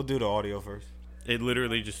 We'll do the audio first. It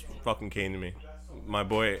literally just fucking came to me. My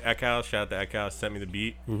boy Eckhouse, shout out to Eckhouse, sent me the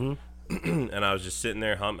beat. Mm-hmm. And I was just sitting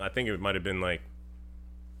there I think it might have been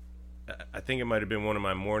one of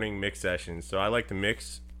my morning mix sessions. So I like to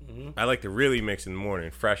mix. Mm-hmm. I like to really mix in the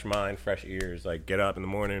morning. Fresh mind, fresh ears. Like, get up in the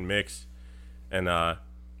morning, mix. And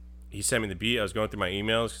he sent me the beat. I was going through my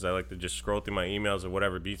emails because I like to just scroll through my emails of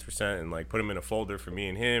whatever beats were sent and like put them in a folder for me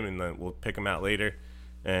and him, and then we'll pick them out later.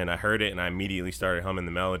 And I heard it, and I immediately started humming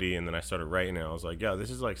the melody, and then I started writing it. I was like, yo,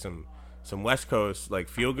 this is like some West Coast like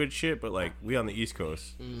feel good shit, but like we on the East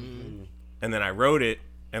Coast. Mm-hmm. And then I wrote it,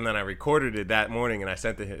 and then I recorded it that morning, and I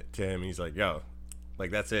sent it to him. And he's like, yo,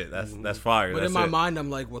 like, that's it. That's fire. But that's in my mind,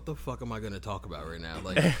 I'm like, what the fuck am I going to talk about right now?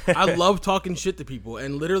 Like, I love talking shit to people.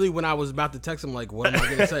 And literally, when I was about to text him, like, what am I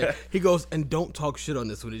going to say? He goes, and don't talk shit on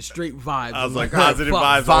this one. It's straight vibes. I was like, positive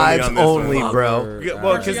vibes only, bro.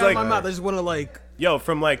 Well, because like, my mouth, I just want to like, yo,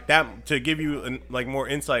 from like that to give you like more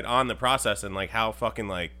insight on the process and like how fucking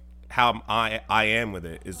like how I am with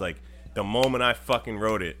it is like the moment I fucking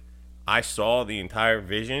wrote it, I saw the entire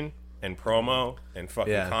vision and promo and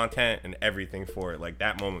fucking content and everything for it, like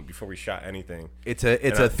that moment before we shot anything. It's a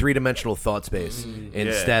 3-dimensional thought space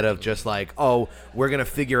instead of just like, oh, we're gonna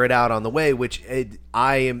figure it out on the way. Which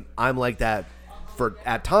I'm like that for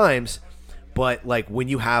at times, but like when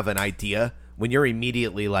you have an idea, when you're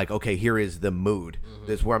immediately like, okay, here is the mood.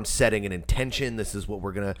 This is where I'm setting an intention. This is what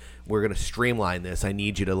we're gonna streamline this. I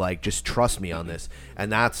need you to like just trust me on this,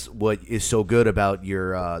 and that's what is so good about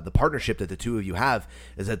your the partnership that the two of you have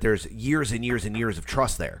is that there's years and years and years of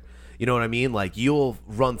trust there. You know what I mean? Like you'll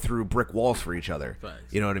run through brick walls for each other.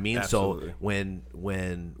 You know what I mean? Absolutely. So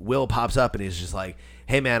when Will pops up and he's just like,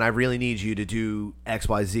 hey man, I really need you to do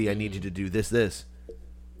XYZ. I need you to do this.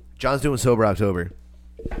 John's doing Sober October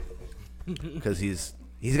because he's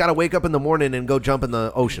got to wake up in the morning and go jump in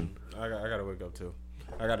the ocean. I got to wake up too.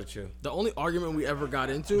 I got to chill. The only argument we ever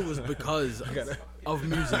got into was because of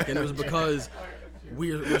music, and it was because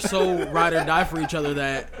we're so ride or die for each other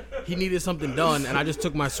that he needed something done, and I just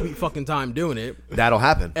took my sweet fucking time doing it. That'll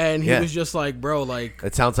happen. And he was just like, bro, like...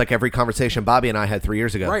 It sounds like every conversation Bobby and I had 3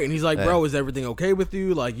 years ago. Right, and he's like, bro, is everything okay with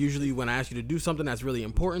you? Like, usually when I ask you to do something that's really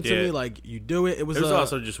important to me, like, you do it. It was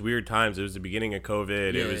also just weird times. It was the beginning of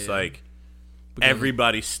COVID. It was like...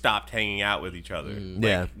 Everybody stopped hanging out with each other.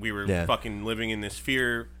 Like, we were fucking living in this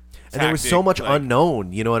fear tactic. And there was so much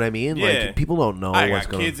unknown, you know what I mean? Like, people don't know what's going on. I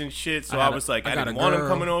got kids and shit, so I was like, I didn't want them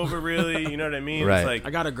coming over, really. You know what I mean? Right. It's like,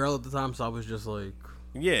 I got a girl at the time, so I was just like...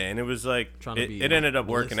 Yeah, and it was like, it ended up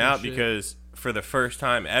working out because for the first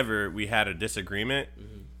time ever, we had a disagreement.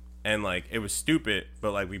 And, like, it was stupid,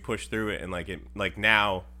 but, like, we pushed through it. And, like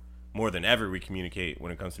now... More than ever, we communicate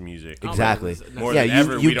when it comes to music. Exactly. More than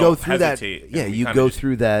ever, we go don't through hesitate. that. Yeah, you go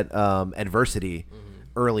through that adversity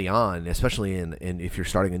early on, especially in if you're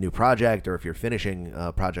starting a new project or if you're finishing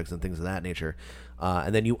projects and things of that nature.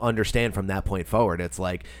 And then you understand from that point forward. It's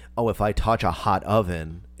like, oh, if I touch a hot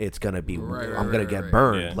oven, it's gonna be. I'm gonna get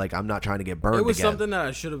burned. Yeah. Like I'm not trying to get burned. It was again. something that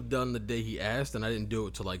I should have done the day he asked, and I didn't do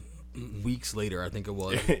it till like weeks later. I think it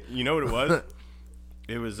was. You know what it was?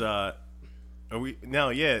 It was.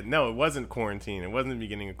 It wasn't quarantine. It wasn't the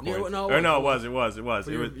beginning of quarantine.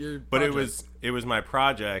 It was my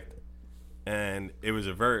project, and it was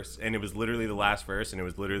a verse, and it was literally the last verse, and it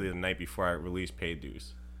was literally the night before I released Paid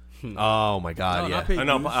Dues. Oh my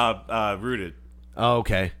god! Rooted. Oh,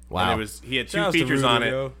 okay. Wow. And he had two features on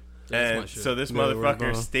it, and so this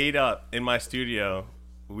motherfucker stayed up in my studio.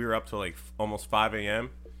 We were up till like almost 5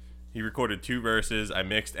 a.m. He recorded 2 verses. I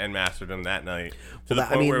mixed and mastered them that night to the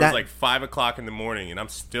point where it was like 5 o'clock in the morning, and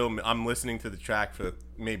I'm listening to the track for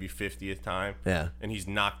maybe 50th time. Yeah, and he's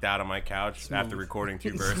knocked out on my couch after recording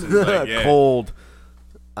 2 verses. Like, cold.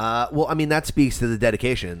 Well, I mean that speaks to the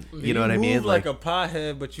dedication. You know what I mean? You move like a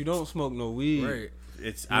pothead, but you don't smoke no weed. Right.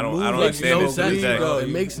 I don't understand this. It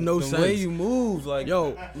makes no sense. The way you move, like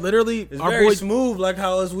literally, it's very smooth, like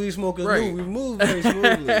how us weed smokers do. We move very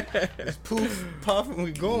smoothly. It's poof, puff, and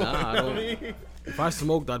we going. If I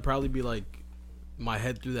smoked, I'd probably be like my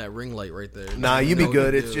head through that ring light right there. Nah, you'd be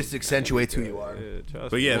good. It just accentuates who you are.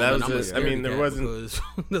 But yeah, that was. There wasn't.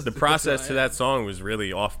 The process to that song was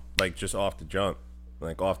really off, like just off the jump.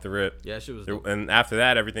 Like off the rip. Yeah, shit was and after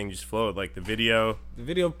that, everything just flowed. Like the video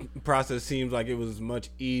process seems like it was a much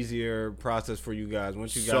easier process for you guys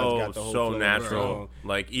once you guys got the whole so natural.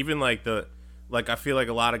 Like even like I feel like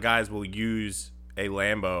a lot of guys will use a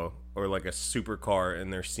Lambo or like a supercar in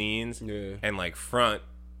their scenes and like front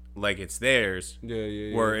like it's theirs.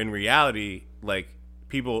 Yeah. Where in reality, like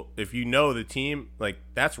people, if you know the team, like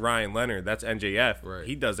that's Ryan Leonard, that's NJF. Right.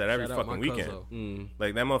 He does that every Shout out fucking my weekend.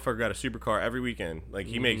 Like that motherfucker got a supercar every weekend. Like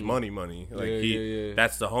he makes money. Like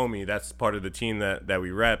that's the homie. That's part of the team that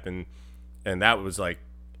we rep, and that was like,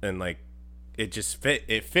 and like it just fit.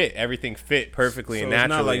 It fit. Everything fit perfectly and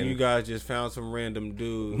naturally. It's not like you guys just found some random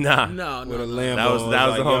dude. Nah, with a Lambo. That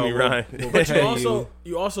was the homie Ryan. But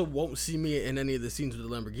you also won't see me in any of the scenes with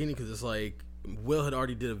the Lamborghini because it's like Will had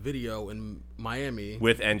already did a video in Miami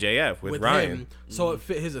with NJF with Ryan, him, so it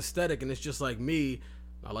fit his aesthetic, and it's just like me.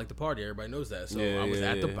 I like the party. Everybody knows that. So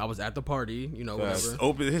I was at the party. You know,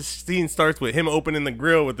 whatever. His scene starts with him opening the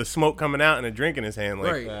grill with the smoke coming out and a drink in his hand.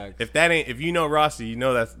 Like, right. If you know Rossi, you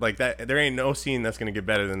know that's like that. There ain't no scene that's gonna get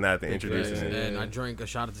better than that to introduce him. And I drank a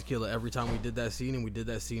shot of tequila every time we did that scene, and we did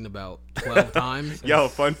that scene about 12 times. Yo,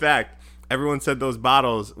 fun fact: everyone said those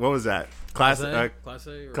bottles. What was that?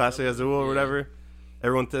 Clase Azul or whatever.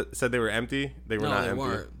 Everyone said they were empty. They were not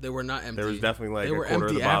empty. They were not empty. There was definitely like a quarter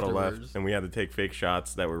of the bottle left, and we had to take fake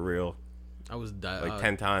shots that were real. I was like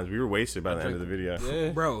 10 times. We were wasted by the end of the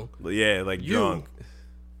video, bro. Yeah, like drunk.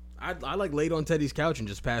 I like laid on Teddy's couch and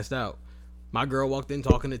just passed out. My girl walked in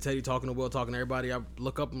talking to Teddy, talking to Will, talking to everybody. I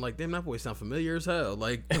look up and like, damn, that voice sound familiar as hell.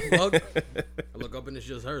 Like, I look up and it's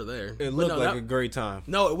just her there. It looked like a great time.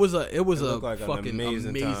 No, it was a fucking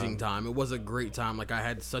amazing time. It was a great time. Like, I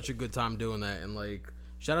had such a good time doing that. And like,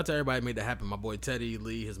 shout out to everybody who made that happen. My boy Teddy,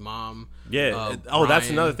 Lee, his mom. Yeah. Ryan. That's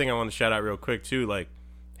another thing I want to shout out real quick too. Like,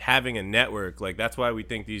 having a network, like that's why we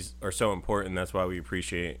think these are so important. That's why we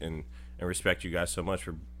appreciate and respect you guys so much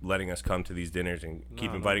for letting us come to these dinners and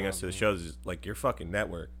keep inviting us to the shows. Is like your fucking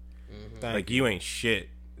network. Like you ain't shit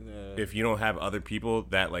if you don't have other people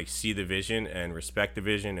that like see the vision and respect the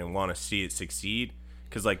vision and want to see it succeed.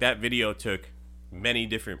 Because like that video took many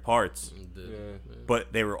different parts,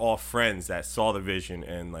 but they were all friends that saw the vision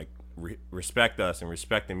and like respect us and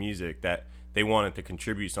respect the music, that they wanted to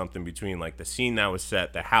contribute something between like the scene that was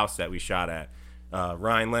set, the house that we shot at.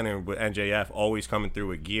 Ryan Leonard with NJF always coming through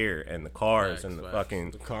with gear and the cars and the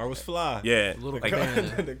fucking... The car was fly. Yeah.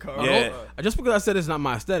 The car. Yeah. Just because I said it's not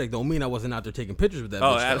my aesthetic don't mean I wasn't out there taking pictures with that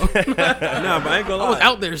bitch. Nah, but I ain't gonna lie. I was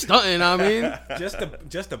out there stunting, I mean.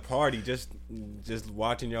 Just a party, just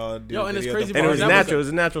watching y'all do and it's crazy. And it was natural. It was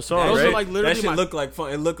a natural song, right? Like that shit looked like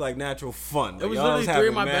fun. It looked like natural fun. It was literally three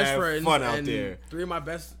of my best friends. Fun out there. Three of my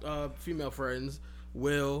best female friends.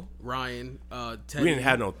 Will, Ryan, Teddy. We didn't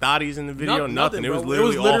have no thotties in the video, nothing. It was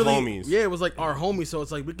literally all homies. Yeah, it was like our homies. So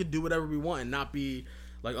it's like we could do whatever we want and not be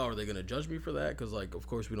like, oh, are they gonna judge me for that? Because like, of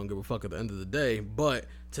course, we don't give a fuck at the end of the day. But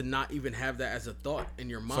to not even have that as a thought in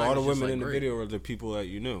your mind. So all the women in the video were the people that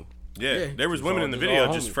you knew. Yeah, there was women in the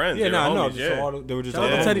video, just friends. Yeah, no, they were just all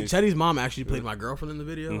homies. Teddy's mom actually played my girlfriend in the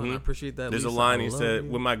video, and I appreciate that. There's a line he said,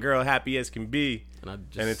 "With my girl happy as can be," and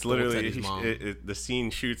it's literally the scene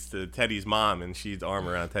shoots to Teddy's mom, and she's arm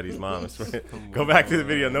around Teddy's mom. Go back to the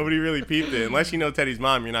video. Nobody really peeped it. Unless you know Teddy's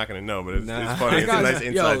mom, you're not gonna know. But it's funny. It's a nice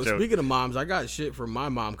inside joke. Speaking of moms, I got shit from my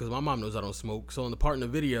mom because my mom knows I don't smoke. So in the part in the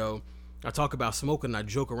video, I talk about smoking, and I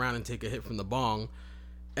joke around and take a hit from the bong.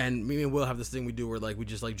 And me and Will have this thing we do where like we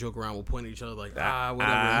just like joke around, we'll point at each other like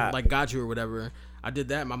whatever, like got you or whatever. I did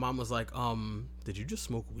that. My mom was like, did you just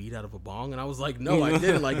smoke weed out of a bong? And I was like, no, I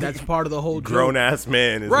didn't. Like that's part of the whole grown ass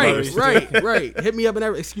man. Right. Hit me up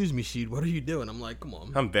and excuse me, Sheed, what are you doing? I'm like, come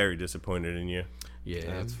on. I'm very disappointed in you. Yeah,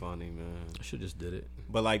 that's funny, man. I should just did it.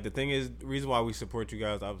 But like the thing is, the reason why we support you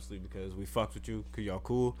guys, obviously, because we fucks with you, cause y'all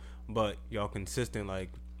cool, but y'all consistent. Like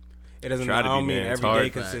it doesn't. I don't mean every day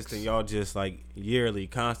consistent. Y'all just like yearly,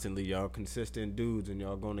 constantly. Y'all consistent dudes, and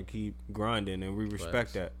y'all gonna keep grinding, and we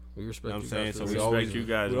respect that. We respect. You know what I'm saying? So we always you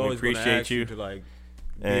guys. We appreciate you. To, like,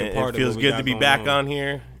 and it feels good to be back on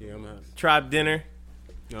here. Yeah, man. Tribe dinner.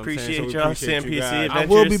 You know appreciate y'all. Sam PC Adventures. I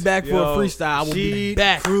will be back for a freestyle. I will be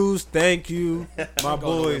back. Cruz, thank you. My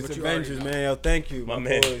boys, Avengers, man. Yo, thank you. My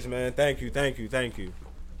boys, man. Thank you.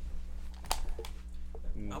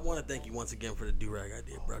 I want to thank you once again for the do-rag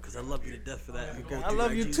idea, bro, because I love you to death for that. I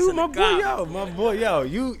love you too, my boy. Yo, my boy. Yo,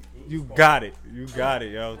 you got it. You got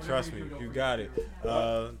it, yo. Trust me. You got it.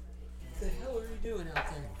 What the hell are you doing out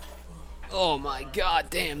there? Oh my god,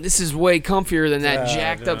 damn, this is way comfier than that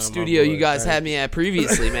jacked up studio you guys had me at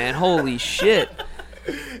previously, man. Holy shit.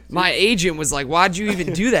 My agent was like, why'd you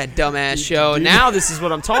even do that dumbass show? Now this is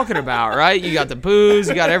what I'm talking about, right? You got the booze,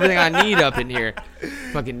 you got everything I need up in here.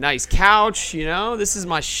 Fucking nice couch, you know? This is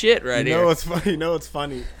my shit right here. You know what's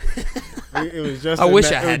funny? It was just. I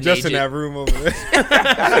wish I had just in that room over there.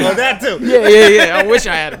 Well, that too. Yeah. I wish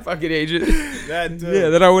I had a fucking agent. That too. Yeah,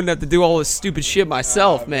 then I wouldn't have to do all this stupid shit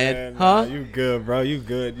myself, man. Huh? Nah, you good, bro? You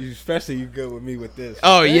good? Especially you good with me with this.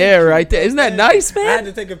 Oh yeah, right there. Isn't that nice, man? I had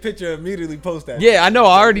to take a picture, immedately post that. Yeah, I know.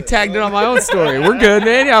 I already tagged it on my own story. We're good,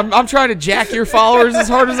 man. I'm trying to jack your followers as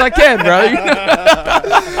hard as I can, bro.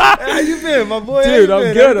 How you been, my boy? Dude,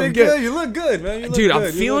 I'm good. I'm good. You look good, man. Dude,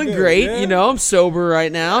 I'm feeling great. Yeah. You know, I'm sober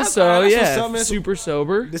right now, so yeah, super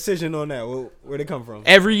sober. Decision on that. Where'd it come from?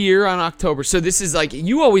 Every year on October. So this is like,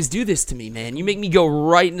 you always do this to me, man. You make me go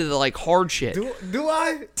right into the like hard shit. Do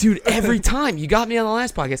I? Dude, every time. You got me on the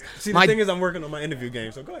last podcast. See, the thing is, I'm working on my interview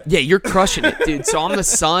game, so go ahead. Yeah, you're crushing it, dude. So I'm the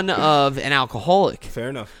son of an alcoholic. Fair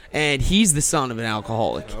enough. And he's the son of an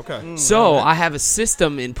alcoholic. Okay. So I have a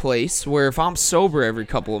system in place where if I'm sober every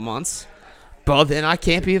couple of months, well, then I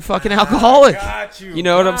can't be a fucking alcoholic. Got you. You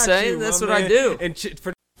know what I'm saying? That's what I do. And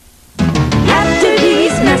after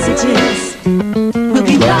these messages, we'll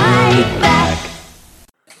be right back.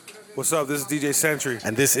 What's up? This is DJ Sentry.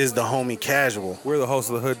 And this is the homie Casual. We're the hosts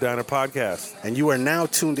of the Hood Diner Podcast. And you are now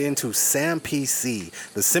tuned into Sam PC,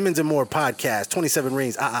 the Simmons and Moore Podcast, 27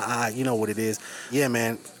 Rings. You know what it is. Yeah,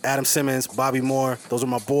 man. Adam Simmons, Bobby Moore, those are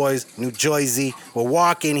my boys. New Jersey. We're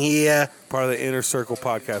walking here. Part of the Inner Circle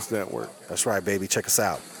Podcast Network. That's right, baby. Check us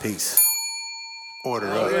out. Peace. Order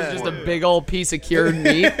up. Yeah. Just a big old piece of cured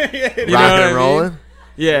meat. Rocking and rolling.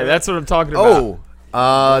 Yeah, that's what I'm talking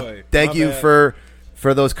about. Thank you for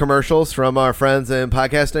those commercials from our friends in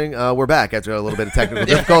podcasting. We're back after a little bit of technical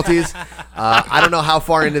difficulties. I don't know how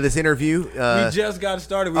far into this interview. We just got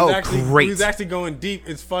started. Great. We was actually going deep.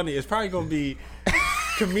 It's funny. It's probably going to be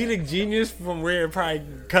comedic genius from where it probably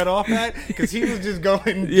cut off at, because he was just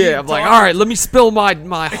going deep. Yeah, I'm like, all right, let me spill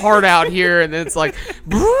my heart out here, and then it's like,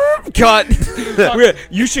 cut.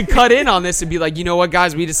 You should cut in on this and be like, you know what,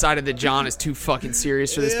 guys, we decided that John is too fucking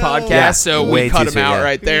serious for this podcast, so we cut him out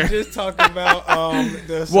right there. We just talked about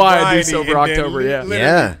the why I do sober October,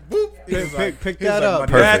 yeah. Pick that up.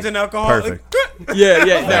 Perfect. Dad's an alcoholic.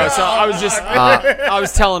 Yeah. No, so I was just, I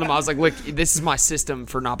was telling him, I was like, look, this is my system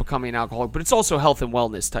for not becoming an alcoholic, but it's also health and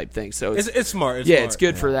wellness type thing. So it's smart. It's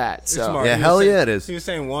good for that. So. It's smart. Yeah, hell yeah, it is. He was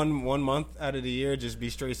saying one month out of the year, just be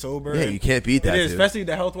straight sober. Yeah, you can't beat that. It is, especially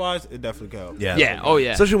the health wise. It definitely can help. Yeah. Oh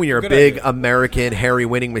yeah. Especially when you're a big American hairy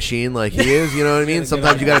winning machine like he is. You know what I mean?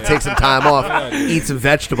 Sometimes you got to take some time off, eat some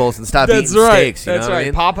vegetables, and stop eating steaks. You know what I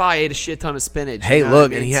mean? Popeye ate a shit ton of spinach. Hey,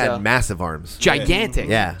 look, and he had massive arms. Gigantic.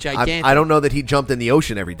 Yeah. Gigantic. I don't know that he jumped in the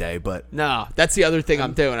ocean every day, but no, that's the other thing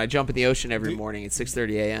I'm doing. I jump in the ocean every morning at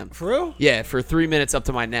 6:30 a.m. For real? Yeah, for 3 minutes up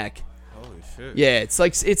to my neck. Holy shit. Yeah, it's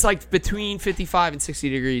like between 55 and 60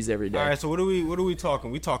 degrees every day. All right, so what are we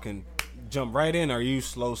talking? We talking jump right in, or are you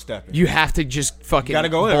slow stepping? You have to just fucking gotta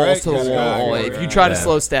go in, balls right? to the wall. If you try to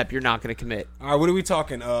slow step, you're not going to commit. All right, what are we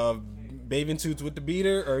talking? Bathing suits with the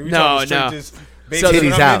beater, or are we no. talking straight just So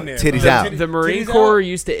titties out. Titties out. The Marine Corps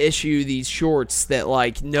used to issue these shorts that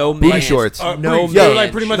like no man. Booty shorts. No briefs. man.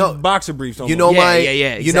 Like pretty much boxer briefs. You know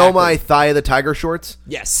exactly. You know my Thigh of the Tiger shorts?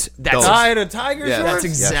 Yes. That's Thigh of the Tiger shorts? That's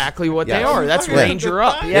exactly what they are. That's Ranger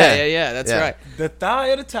Up. Yeah. That's right. The Thigh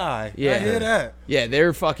of the Tie. Yeah. I hear that. Yeah,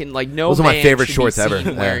 they're fucking like no. Those are my favorite should shorts be ever.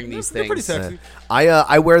 seen wearing these things. They're pretty sexy.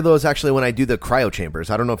 I wear those actually when I do the cryo chambers.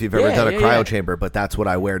 I don't know if you've ever done a cryo chamber, but that's what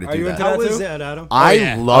I wear to do that. How is that, Adam?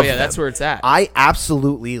 I love them. That's where it's at. I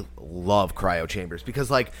absolutely love cryo chambers because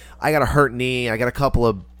like I got a hurt knee, I got a couple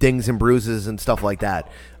of dings and bruises and stuff like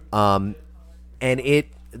that. And it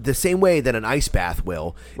the same way that an ice bath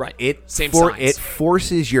will, right? It Science.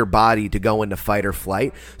 forces your body to go into fight or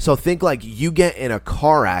flight. So think like you get in a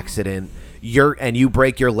car accident, you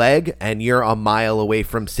break your leg and you're a mile away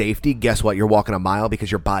from safety. Guess what? You're walking a mile because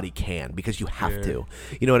your body can, because you have to.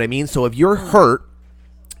 You know what I mean? So if you're hurt,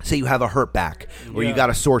 say you have a hurt back or you got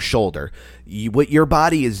a sore shoulder,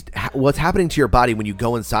 what's happening to your body when you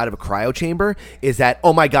go inside of a cryo chamber is that,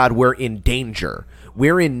 oh my God, we're in danger.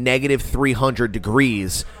 We're in negative 300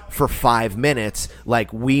 degrees for 5 minutes.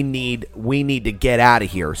 Like we need to get out of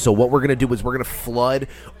here. So what we're going to do is we're going to flood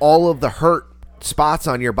all of the hurt spots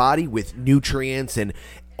on your body with nutrients and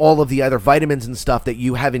all of the other vitamins and stuff that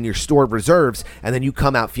you have in your stored reserves, and then you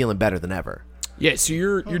come out feeling better than ever. Yeah, so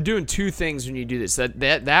you're doing two things when you do this.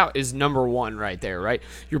 That is number one right there, right?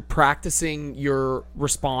 You're practicing your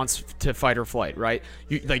response to fight or flight, right?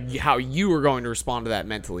 Like how you are going to respond to that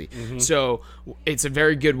mentally. Mm-hmm. So it's a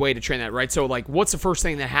very good way to train that, right? So like, what's the first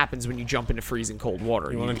thing that happens when you jump into freezing cold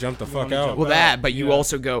water? You want to jump the fuck out. Well, but you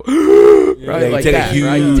also go right, like take that,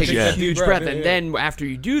 right? You take a huge breath, and then after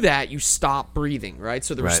you do that, you stop breathing, right?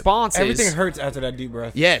 So the response everything hurts after that deep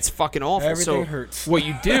breath. Yeah, it's fucking awful. Everything hurts. What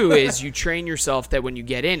you do is you train yourself yourself that when you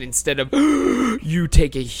get in, instead of you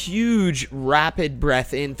take a huge rapid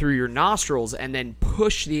breath in through your nostrils and then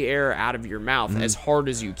push the air out of your mouth as hard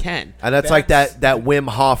as you can. And that's like that Wim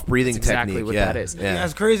Hof breathing exactly technique. What that is. Yeah.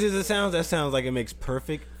 As crazy as it sounds, that sounds like it makes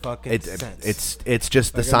perfect fucking sense. It's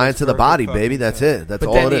just the science of the body, baby. That's it. That's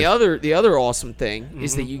all it is. But the other awesome thing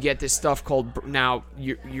is that you get this stuff called, now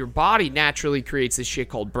your body naturally creates this shit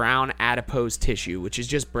called brown adipose tissue, which is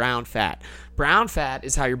just brown fat. Brown fat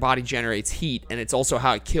is how your body generates heat, and it's also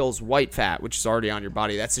how it kills white fat, which is already on your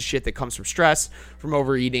body. That's the shit that comes from stress, from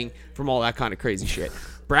overeating, from all that kind of crazy shit.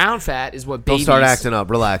 Brown fat is what babies... Don't start acting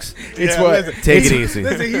up. Relax. It's what... Take it easy.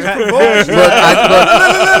 Listen, he's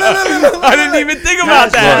I didn't even think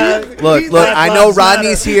about that. Look, I know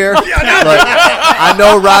Rodney's here. Look, I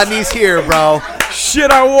know Rodney's here, bro.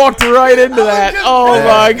 Shit, I walked right into that. Oh,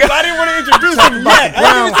 my God. I didn't want to introduce him yet.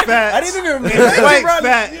 Brown fat. I didn't even White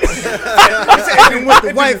fat. And what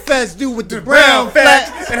the white facts do with the brown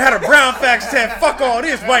facts, and how the brown facts said, fuck all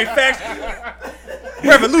this white facts.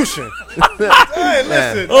 Revolution. Hey,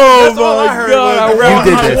 listen. Oh, that's all I heard. God. You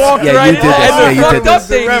did this. Yeah, you did this. Yeah, you did this.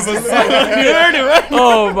 You heard it, right?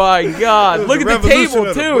 Oh, my God. Look at the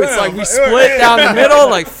table, too. It's like we split down the middle.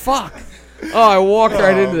 Like, fuck. Oh, I walked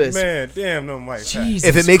right into this. Man, damn, no white Jesus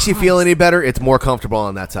If it makes you feel any better, it's more comfortable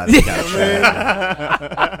on that side of the couch.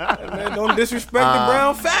 Man, don't disrespect the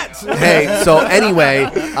brown fats. Hey, so anyway,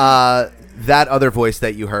 that other voice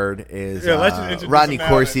that you heard is Rodney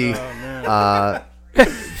Corsi,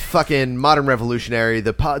 fucking modern revolutionary,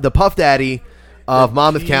 the Puff Daddy of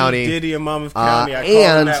Monmouth County. Diddy of Monmouth County. I call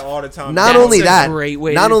and him that all the time. not That's only a that, great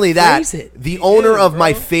way not to only that, phrase it. the owner of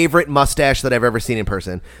my favorite mustache that I've ever seen in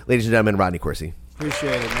person, ladies and gentlemen, Rodney Corsi.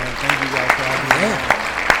 Appreciate it, man. Thank you guys for having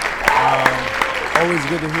me. Always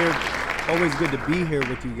good to hear. Always good to be here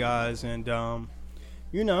with you guys, and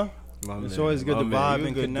it's always good to vibe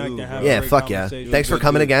and connect and have a great conversation. Thanks for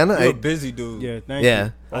coming again. You're a busy dude. Yeah, thank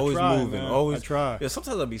you. Always moving. Man. Always I try. Yeah,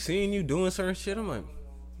 sometimes I be seeing you doing certain shit. I'm like,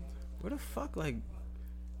 where the fuck? Like,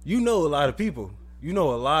 you know a lot of people.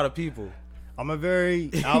 I'm a very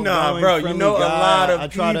outgoing, bro. friendly You know guy. a lot of I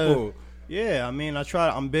try people.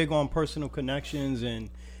 I'm big on personal connections and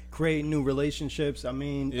creating new relationships. I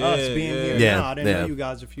mean, us being here now. I didn't know you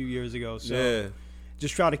guys a few years ago, so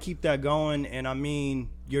just try to keep that going. And I mean,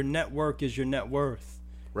 your network is your net worth.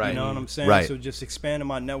 Right. You know what I'm saying? Right. So just expanding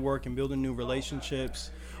my network and building new relationships.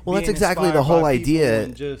 Well, that's being exactly the inspired whole by people idea.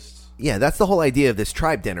 and just Yeah, that's the whole idea of this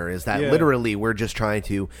tribe dinner, is that literally we're just trying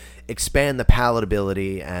to expand the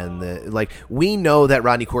palatability and we know that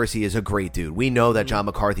Rodney Corsi is a great dude. We know that John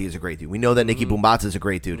McCarthy is a great dude. We know that Nicky Boombats is a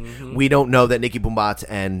great dude. We don't know that Nicky Boombats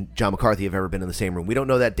and John McCarthy have ever been in the same room. We don't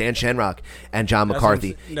know that Dan Shamrock and John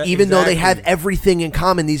McCarthy, even though they have everything in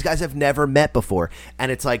common, these guys have never met before.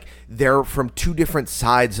 And it's like they're from two different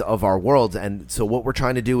sides of our worlds. And so what we're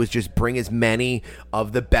trying to do is just bring as many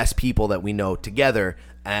of the best people that we know together.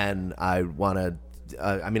 And I want to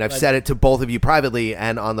I've said it to both of you privately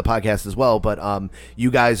and on the podcast as well, but you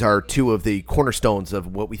guys are two of the cornerstones of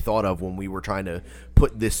what we thought of when we were trying to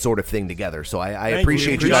put this sort of thing together. So I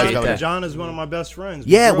appreciate you guys coming. John is one of my best friends.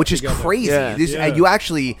 Yeah, which is crazy. You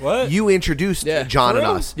actually you introduced John and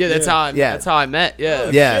us. Yeah, that's how I met.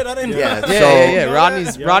 Yeah. Yeah. Shit, I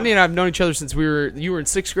didn't know. Rodney and I have known each other since you were in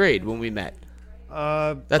 6th grade when we met.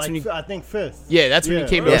 That's when I think 5th. Yeah, that's when you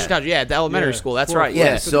came to Ocean. Yeah, at the elementary school. That's right.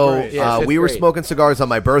 Yeah, so we were smoking cigars on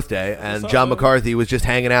my birthday, and John McCarthy was just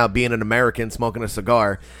hanging out, being an American, smoking a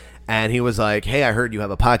cigar. And he was like, "Hey, I heard you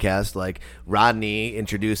have a podcast. Like, Rodney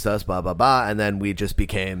introduced us, blah blah blah." And then we just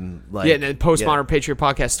became like, and then Postmodern Patriot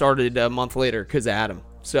podcast started a month later because of Adam.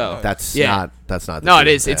 So that's not. No, it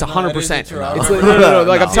is. It's 100%. No.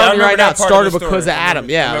 Like I'm telling you right now, it started because of Adam.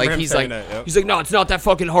 Yeah, like he's like, no, it's not that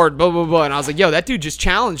fucking hard. Blah blah blah. And I was like, yo, that dude just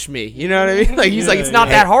challenged me. You know what I mean? Like he's like, it's not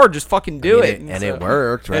that hard. Just fucking do it. And it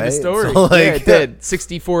worked, right? And the story, so it did.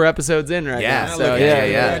 64 episodes in right now. So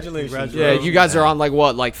Congratulations. Yeah, you guys are on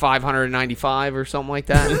like 595 or something like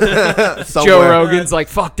that. Joe Rogan's like,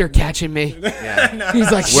 fuck, they're catching me. Yeah.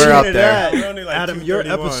 He's like, we're up there. Adam, your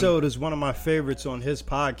episode is one of my favorites on his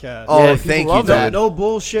podcast. Oh, thank you, dude. No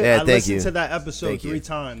bullshit. Yeah, I listened to that episode 3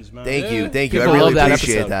 times, man. Thank you. I really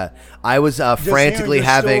appreciate that. I was frantically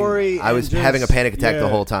having a panic attack the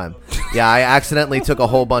whole time. Yeah, I accidentally took a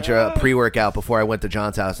whole bunch of pre-workout before I went to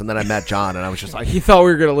John's house, and then I met John, and I was just like, he thought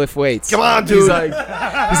we were gonna lift weights. Come on, dude. He's like,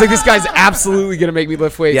 this guy's absolutely gonna make me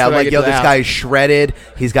lift weights. Yeah, when I get to the this house. guy is shredded.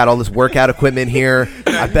 He's got all this workout equipment here.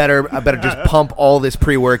 I better just pump all this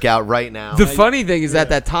pre-workout right now. The funny thing is, at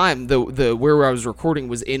that time, the where I was recording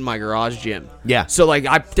was in my garage gym. Yeah. So like,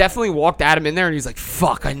 I definitely walked Adam in there, and he's like,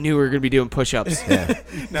 "Fuck, I knew we were gonna be doing push-ups." Yeah.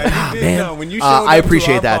 Man, when you showed I up to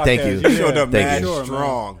appreciate our that. podcast, Thank you. You showed up Thank mad you.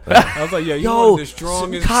 strong. I was like, yo, you one of the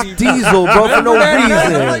strongest cock people. diesel, bro, for no I was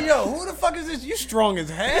reason. like, yo, who the fuck is this? You strong as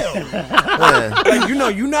hell. Like,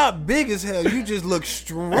 you not big as hell. You just look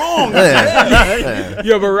strong as hell.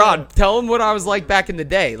 Yo, but Rod, tell him what I was like back in the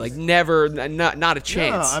day. Like, never, not a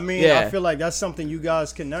chance. I mean, I feel like that's something you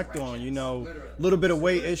guys connect on. You know, a little bit of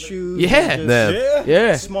weight issues. Yeah.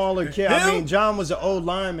 Yeah. Smaller kid. I mean, John was an old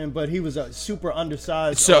lineman, but he was a super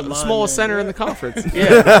undersized. So smallest center in the conference.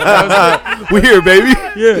 Yeah. We here, baby.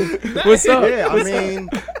 Yeah. What's up? Yeah, I mean,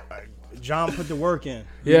 John put the work in.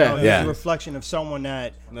 You Yeah. know, it Yeah. was a reflection of someone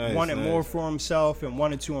that wanted more for himself and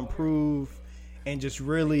wanted to improve, and just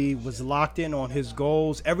really was locked in on his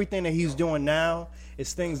goals. Everything that he's doing now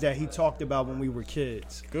is things that he talked about when we were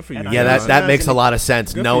kids. Good for you. And Yeah, I that makes a lot of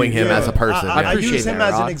sense, Good knowing for you. him as a person. I Yeah. use him that,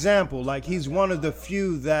 as an Rod. example. Like, he's one of the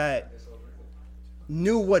few that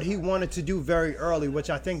knew what he wanted to do very early, which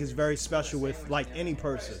I think is very special with like any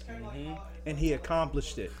person. And he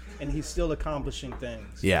accomplished it, and he's still accomplishing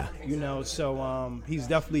things. Yeah. You know, so he's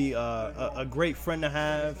definitely a great friend to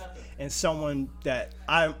have, and someone that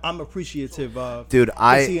I'm appreciative of. Dude,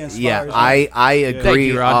 I inspires me. agree Thank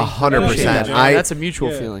you, Rodney. 100%. That's a mutual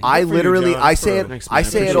feeling. I literally, John, I say it, Thanks, I man. say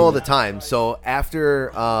it Appreciate all it. the time. So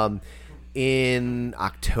after, in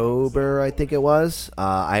October, I think it was,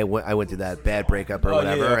 I went through that bad breakup or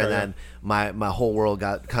whatever, okay, and then my whole world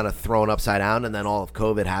got kind of thrown upside down, and then all of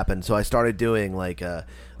COVID happened. So I started doing like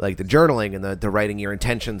the journaling and the writing your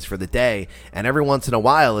intentions for the day, and every once in a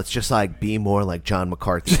while it's just like, be more like John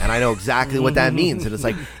McCarthy, and I know exactly what that means. And it's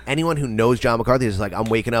like, anyone who knows John McCarthy is like, I'm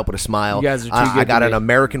waking up with a smile. You guys are too I good got to an me.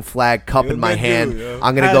 American flag cup You're in my good hand. dude, yo.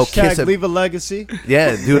 I'm gonna go kiss Hashtag a leave a legacy.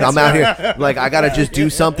 yeah, dude, I'm out here. Like, I gotta just do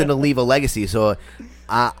something to leave a legacy. So,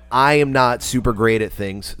 I am not super great at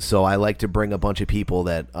things. So I like to bring a bunch of people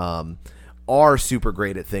that are super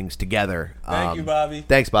great at things together. Thank you, Bobby.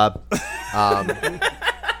 Thanks, Bob.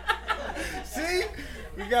 See?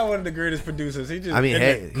 We got one of the greatest producers. He just, I mean, in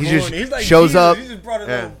hey, the he just corner. He's like shows Jesus. up. He just brought it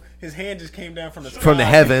Yeah. over. His hand just came down from the sky. From the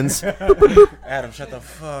heavens. Adam, shut the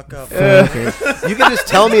fuck up. You can just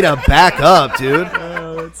tell me to back up, dude.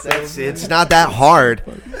 It's not that hard.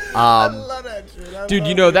 Dude,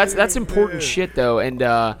 you know, that's important shit though.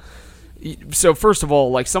 And so first of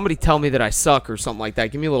all, like, somebody tell me that I suck or something like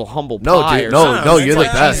that. Give me a little humble No, pie dude, or no, something. no, It's you're the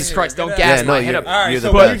like, best. Jesus Christ, don't Yeah, gas no, my head you're- up. All right, You're the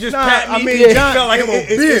so best. you just Nah, pat me. I mean, You John, felt like I'm a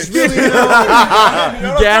it's bitch. really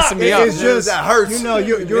You gassing me up. It's just That hurts. You know,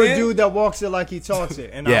 you're a dude that walks it like he talks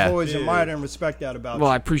it, and Yeah. I've always admired and respect that about you.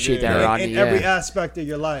 Well, I appreciate that, Rodney. in yeah. every aspect of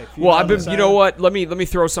your life. Well, I've been. what I'm You know saying? what? Let me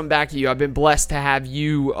throw some back to you. I've been blessed to have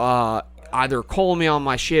you either call me on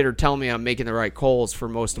my shit or tell me I'm making the right calls for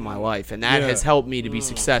most of my life, and that has helped me to be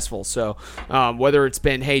successful. So whether it's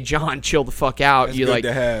been, hey John, chill the fuck out, That's you good like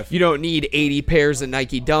to have. you don't need 80 pairs of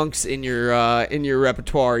Nike Dunks in your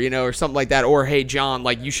repertoire, you know, or something like that, or hey John,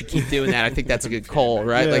 like, you should keep doing that. I think that's a good call,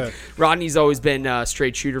 right? Yeah. Like, Rodney's always been a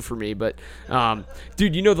straight shooter for me, but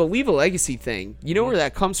dude, you know, the Leave a Legacy thing, you know where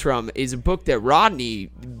that comes from is a book that Rodney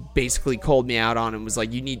basically called me out on and was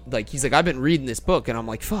like, you need, like, he's like, I've been reading this book, and I'm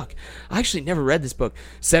like, fuck, I actually never read this book,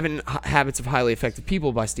 7 Habits of Highly Effective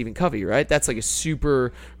People by Stephen Covey, right? That's like a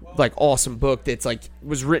super like awesome book that's like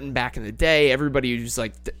was written back in the day. Everybody who's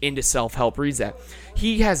like into self-help reads that.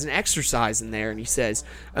 He has an exercise in there, and he says,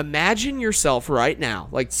 imagine yourself right now,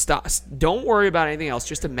 like, stop, don't worry about anything else,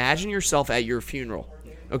 just imagine yourself at your funeral.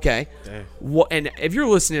 Okay. And if you're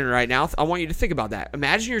listening right now, I want you to think about that.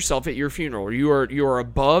 Imagine yourself at your funeral. You are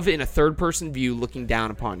above in a third-person view, looking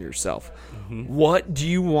down upon yourself. What do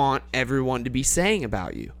you want everyone to be saying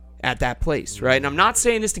about you at that place, right? And I'm not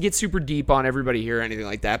saying this to get super deep on everybody here or anything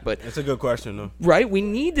like that, but That's a good question, though. right, we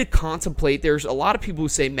need to contemplate. There's a lot of people who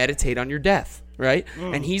say meditate on your death, right?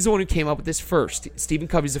 And he's the one who came up with this first. Stephen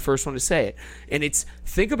Covey's the first one to say it. And it's,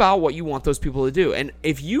 think about what you want those people to do. And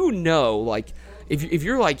if you know, like, if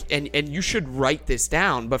you're like, and you should write this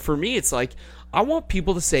down, but for me, it's like, I want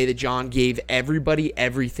people to say that John gave everybody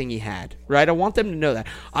everything he had, right? I want them to know that.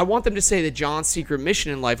 I want them to say that John's secret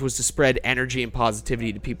mission in life was to spread energy and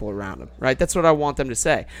positivity to people around him, right? That's what I want them to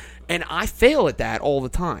say. And I fail at that all the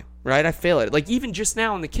time, right? I fail at it. Like, even just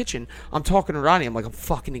now in the kitchen, I'm talking to Ronnie. I'm like, I'm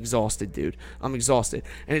fucking exhausted, dude. I'm exhausted.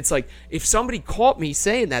 And it's like, if somebody caught me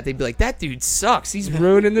saying that, they'd be like, that dude sucks. He's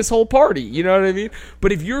ruining this whole party. You know what I mean?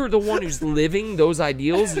 But if you're the one who's living those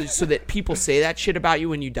ideals so that people say that shit about you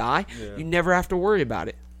when you die, you never have to worry about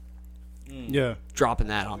it. Yeah, dropping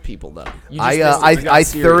that on people though. I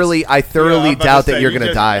thoroughly doubt that you're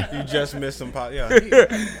gonna die. You just missed some pot. Yeah,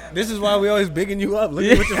 this is why we always bigging you up. Look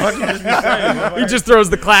at what the fuck you just be saying. He just throws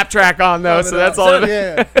the clap track on though, so that's all.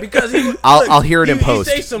 Yeah, because I'll hear it in post.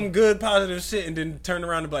 You say some good positive shit and then turn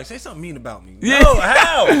around and be like, say something mean about me. Yeah. No,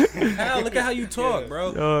 how? Look at how you talk,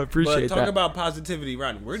 bro. Oh, I appreciate that. Talk about positivity,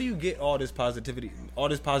 Ronnie. Where do you get all this positivity, all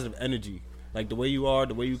this positive energy? Like the way you are,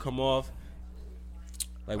 the way you come off.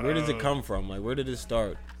 Like, where does it come from? Like, where did it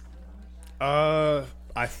start? I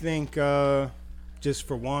think just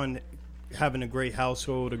for one, having a great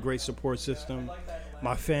household, a great support system,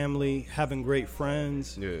 my family, having great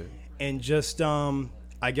friends, and just,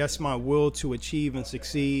 I guess, my will to achieve and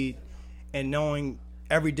succeed, and knowing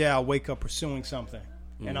every day I wake up pursuing something,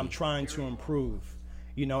 and I'm trying to improve.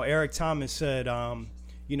 You know, Eric Thomas said,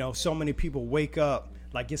 you know, so many people wake up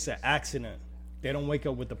like it's an accident. They don't wake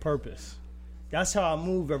up with a purpose. That's how I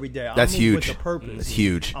move every day. That's move huge. With a purpose. That's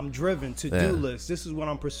huge. I'm driven. To-do list. This is what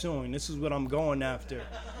I'm pursuing. This is what I'm going after.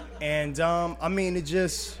 And, I mean, it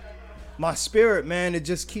just, my spirit, man, it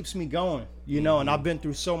just keeps me going, you know, and I've been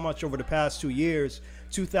through so much over the past 2 years.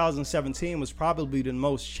 2017 was probably the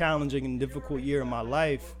most challenging and difficult year of my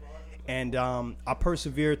life. And I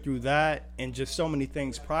persevered through that and just so many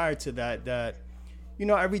things prior to that, you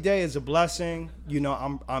know, every day is a blessing. You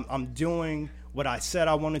know, I'm doing what I said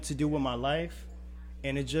I wanted to do with my life,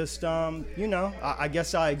 and it just, you know, I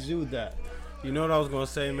guess I exude that. You know what I was gonna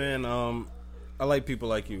say, man? I like people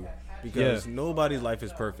like you because nobody's life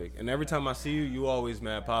is perfect, and every time I see you, you always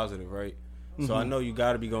mad positive, right? So I know you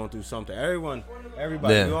got to be going through something. Everybody,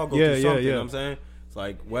 we all go through something. You know what I'm saying? It's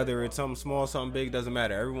like whether it's something small, something big, doesn't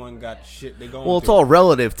matter. Everyone got shit they going. Well, it's all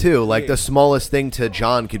relative too. Like the smallest thing to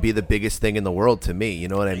John could be the biggest thing in the world to me. You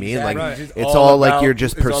know what I mean? Like it's all like your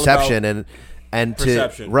just perception and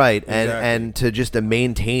perception. To right and to just to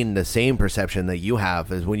maintain the same perception that you have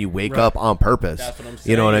is when you wake up on purpose. That's what I'm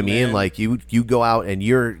saying, you know what I mean? man. Like you go out and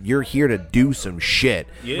you're here to do some shit.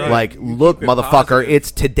 Yeah. Like You look, keep it motherfucker, positive.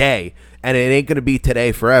 it's today. And it ain't gonna be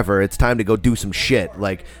today forever. It's time to go do some shit.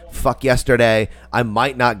 Like fuck yesterday. I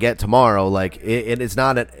might not get tomorrow. Like it's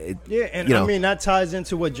not a and you know. I mean that ties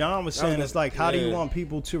into what John was saying. It's like, how do you want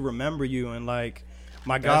people to remember you? And like,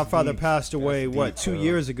 my godfather passed away 2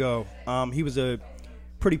 years ago. He was a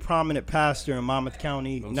pretty prominent pastor in Monmouth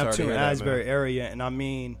County, Neptune, Asbury area, and I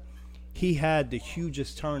mean, he had the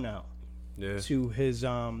hugest turnout to his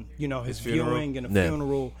you know, his viewing and a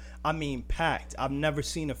funeral. I mean, packed. I've never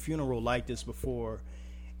seen a funeral like this before.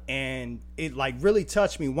 And it like really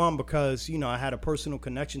touched me, one, because, you know, I had a personal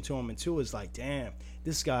connection to him, and two, it's like, damn,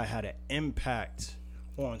 this guy had an impact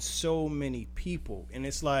on so many people. And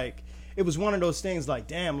it's like, it was one of those things like,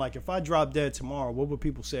 damn, like if I drop dead tomorrow, what would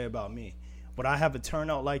people say about me? Would I have a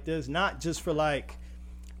turnout like this? Not just for like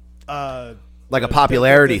a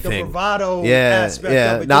popularity the thing, bravado aspect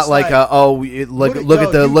of it. not like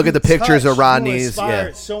look at the pictures of Rodney's.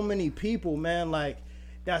 So many people, man, like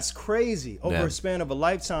that's crazy over a span of a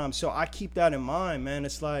lifetime. So I keep that in mind, man.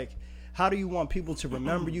 It's like, how do you want people to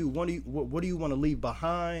remember you? What do you want to leave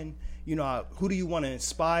behind? You know, who do you want to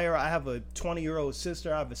inspire? I have a 20-year-old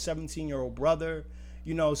sister. I have a 17-year-old brother.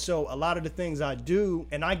 You know, so a lot of the things I do,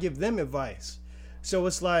 and I give them advice. So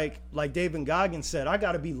it's like David Goggins said, I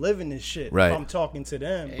got to be living this shit if I'm talking to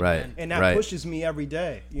them. Right. And that pushes me every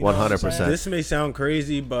day. 100%. This may sound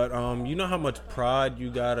crazy, but you know how much pride you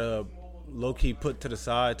got to low-key put to the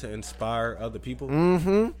side to inspire other people?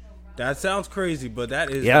 Mm-hmm. That sounds crazy, but that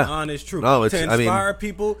is the honest truth. No, to inspire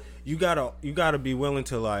people, you gotta be willing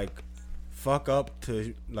to like fuck up,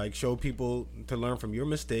 to like show people to learn from your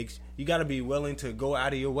mistakes. You gotta be willing to go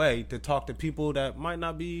out of your way to talk to people that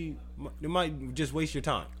they might just waste your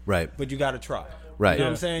time. Right. But you gotta try. Right. You know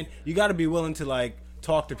what I'm saying? You gotta be willing to like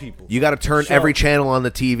talk to people. You got to turn every channel on the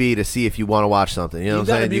TV to see if you want to watch something. You know what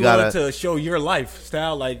I'm saying? You got to show your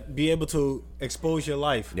lifestyle, like be able to expose your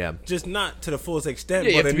life. Yeah. Just not to the fullest extent,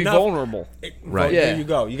 but you have to be vulnerable. Right. There you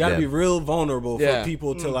go. You got to be real vulnerable for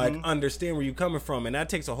people to like understand where you're coming from, and that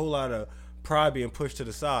takes a whole lot of pride being pushed to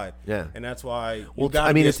the side. Yeah. And that's why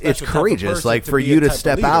it's courageous, like for you to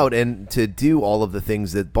step out and to do all of the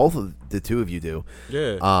things that both of the two of you do.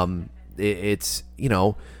 Yeah. It's, you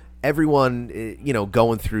know, everyone, you know,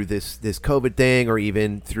 going through this COVID thing, or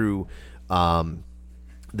even through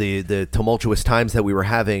the tumultuous times that we were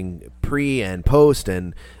having pre and post,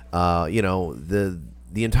 and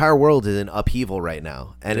the entire world is in upheaval right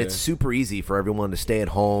now, and it's super easy for everyone to stay at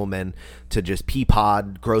home and to just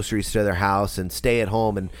pod groceries to their house and stay at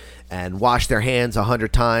home and wash their hands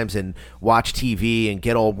 100 times and watch TV and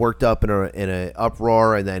get all worked up in a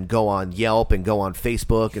uproar and then go on Yelp and go on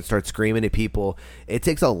Facebook and start screaming at people. It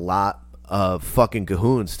takes a lot of fucking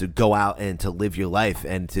cahoons to go out and to live your life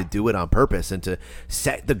and to do it on purpose and to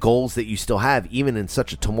set the goals that you still have, even in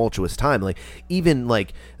such a tumultuous time. Like, even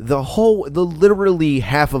like literally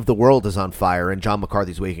half of the world is on fire, and John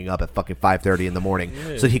McCarthy's waking up at fucking 5:30 in the morning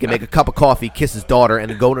so he can make a cup of coffee, kiss his daughter, and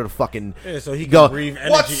then go to the fucking so he can breathe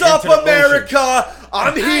energy. What's up, America?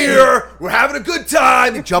 I'm here. We're having a good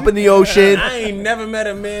time. You jump in the ocean. I ain't never met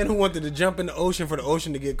a man who wanted to jump in the ocean for the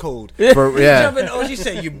ocean to get cold. You jump in the ocean. You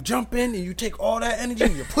say you jump in. You take all that energy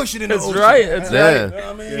and you push it in the ocean. That's right. That's right. You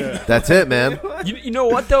know what I mean? That's it, man. You know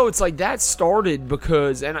what though? It's like that started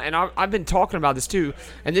because, and I've been talking about this too,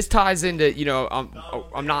 and this ties into,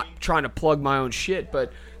 I'm not trying to plug my own shit,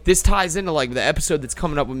 but this ties into like the episode that's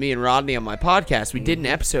coming up with me and Rodney on my podcast. We did an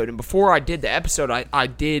episode, and before I did the episode, I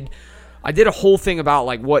did a whole thing about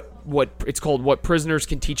like what it's called, what prisoners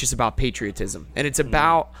can teach us about patriotism, and it's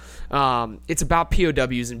about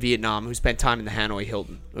POWs in Vietnam who spent time in the Hanoi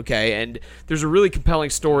Hilton. Okay, and there's a really compelling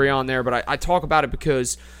story on there, but I talk about it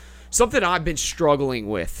because something I've been struggling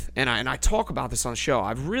with, and I talk about this on the show.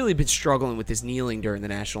 I've really been struggling with this kneeling during the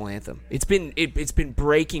national anthem. It's been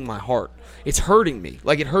breaking my heart. It's hurting me.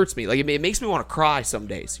 Like, it hurts me. Like, it makes me want to cry some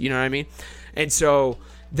days. You know what I mean? And so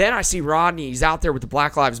then I see Rodney, he's out there with the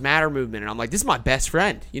Black Lives Matter movement, and I'm like, this is my best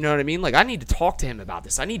friend. You know what I mean? Like, I need to talk to him about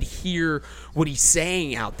this. I need to hear what he's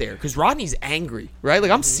saying out there, because Rodney's angry, right? Like,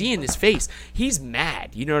 I'm seeing his face. He's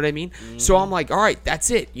mad. You know what I mean? So I'm like, all right, that's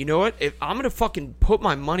it. You know what? If I'm going to fucking put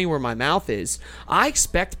my money where my mouth is, I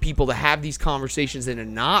expect people to have these conversations and to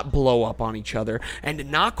not blow up on each other and to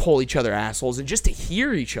not call each other assholes and just to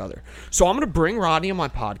hear each other. So I'm going to bring Rodney on my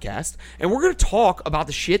podcast, and we're going to talk about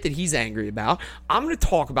the shit that he's angry about. I'm going to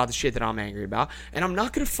talk about the shit that I'm angry about, and I'm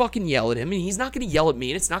not going to fucking yell at him, and he's not going to yell at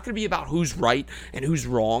me, and it's not going to be about who's right and who's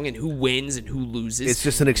wrong and who wins and who loses. It's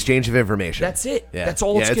just an exchange of information. That's it. Yeah. That's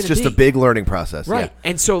all it's going to be. It's just a big learning process. Right.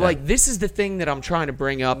 Yeah. And so, like, this is the thing that I'm trying to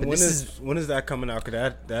bring up. And when is that coming out?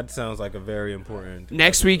 Because that sounds like a very important...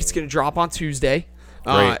 Next week, it's going to drop on Tuesday.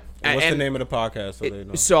 Great. What's the name of the podcast? So they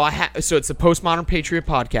know. So it's the Postmodern Patriot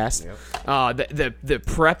podcast. Yep. The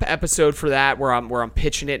prep episode for that, where I'm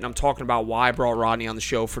pitching it and I'm talking about why I brought Rodney on the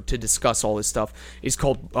show to discuss all this stuff, is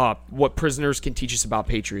called "What Prisoners Can Teach Us About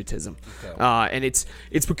Patriotism." Okay. And it's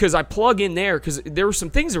because I plug in there because there were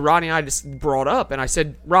some things that Rodney and I just brought up, and I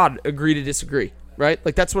said, Rod, agree to disagree, right?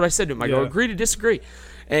 Like, that's what I said to him. I go, agree to disagree,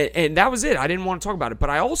 and that was it. I didn't want to talk about it,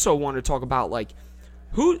 but I also wanted to talk about, like,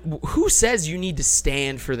 who says you need to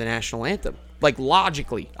stand for the national anthem? Like,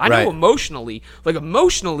 logically. I know emotionally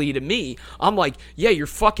to me, I'm like, yeah, you're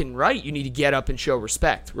fucking right. You need to get up and show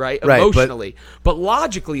respect, right? Emotionally. But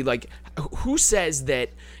logically, like, who says that,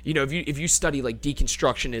 if you study, like,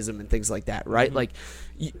 deconstructionism and things like that, right? Mm-hmm. Like,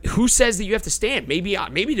 who says that you have to stand? Maybe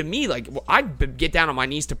to me, like, I'd get down on my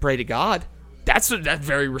knees to pray to God. That's a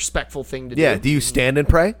very respectful thing to do. Yeah, do you stand and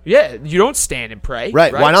pray? Yeah, you don't stand and pray.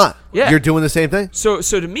 Right, why not? Yeah. You're doing the same thing? So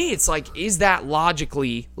to me, it's like, is that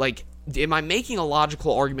logically, like, am I making a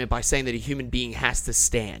logical argument by saying that a human being has to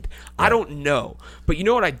stand? Yeah. I don't know. But you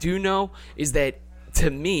know what I do know is that,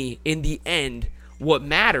 to me, in the end, what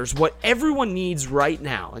matters, what everyone needs right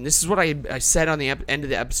now, and this is what I said on the end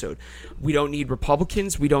of the episode, we don't need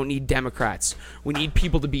Republicans, we don't need Democrats. We need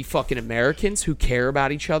people to be fucking Americans who care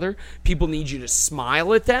about each other. People need you to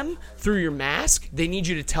smile at them through your mask. They need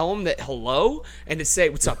you to tell them that hello and to say,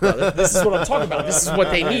 what's up, brother? This is what I'm talking about. This is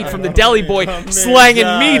what they need from the deli boy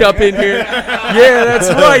slanging meat up in here. Yeah, that's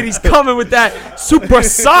right. He's coming with that super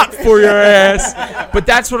sot for your ass. But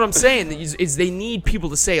that's what I'm saying, is they need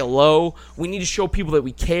people to say hello. We need to show people that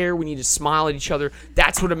we care. We need to smile at each other.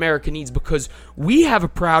 That's what America needs, because we have a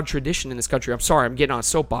proud tradition in this country. I'm sorry, I'm getting on a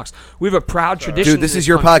soapbox. We have a proud tradition. Dude, this is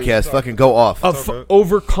your podcast. Fucking go off. Of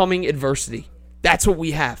overcoming adversity. That's what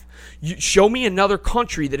we have. You show me another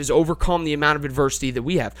country that has overcome the amount of adversity that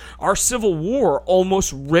we have. Our Civil War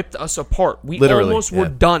almost ripped us apart. We almost were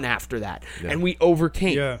done after that, and we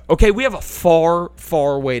overcame. Yeah. Okay, we have a far,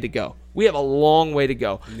 far way to go. We have a long way to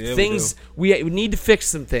go. Yeah, we need to fix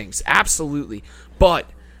some things, absolutely. But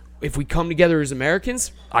if we come together as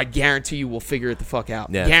Americans, I guarantee you we'll figure it the fuck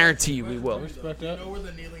out. Yeah. Guarantee you we will. Respect that. Do you know where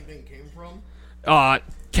the kneeling thing came from?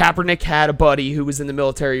 Kaepernick had a buddy who was in the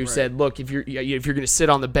military who said, "Look, if you're going to sit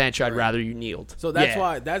on the bench, I'd rather you kneeled." So that's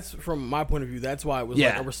why. That's from my point of view. That's why it was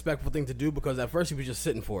like a respectful thing to do, because at first he was just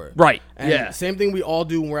sitting for it. Right. And same thing we all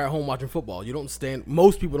do when we're at home watching football. You don't stand.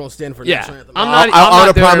 Most people don't stand for national anthem.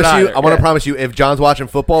 I want to promise you, if John's watching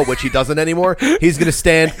football, which he doesn't anymore, he's going to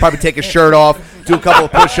stand, probably take his shirt off, do a couple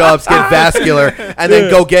of push-ups, get vascular, and then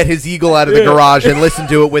go get his eagle out of the garage and listen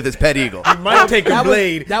to it with his pet eagle. He might take a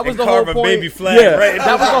blade that was and the carve whole a point. baby flag. Right.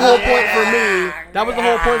 That was the whole point for me. That was the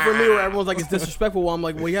whole point for me, where everyone's like, it's disrespectful. Well, I'm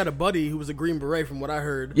like, well, he had a buddy who was a Green Beret, from what I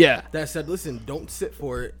heard. Yeah. That said, listen, don't sit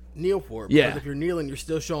for it, kneel for it. Yeah. Because if you're kneeling, you're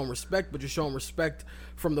still showing respect, but you're showing respect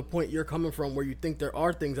from the point you're coming from, where you think there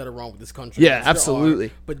are things that are wrong with this country. Yeah,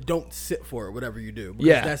 absolutely. But don't sit for it, whatever you do.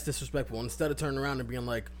 Because that's disrespectful. Instead of turning around and being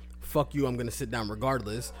like, fuck you, I'm going to sit down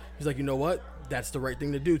regardless. He's like, you know what? That's the right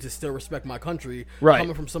thing to do, to still respect my country. Right.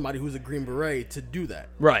 Coming from somebody who's a Green Beret, to do that.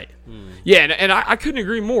 Right. Yeah, and I couldn't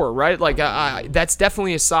agree more, right? Like, that's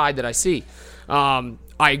definitely a side that I see. I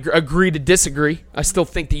agree to disagree. I still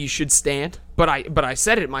think that you should stand, but I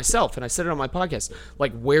said it myself, and I said it on my podcast.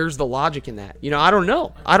 Like, where's the logic in that? You know, I don't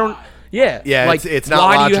know. Yeah. Like, it's not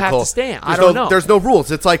why logical. Do you have to stand? I don't know. There's no rules.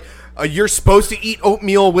 It's like you're supposed to eat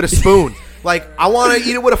oatmeal with a spoon. Like, I want to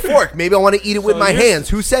eat it with a fork. Maybe I want to eat it with my hands.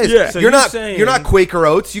 Who says? Yeah. So you're not Quaker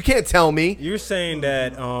Oats. You can't tell me. You're saying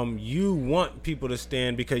that you want people to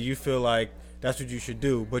stand because you feel like that's what you should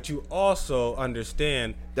do, but you also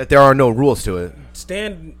understand that there are no rules to it.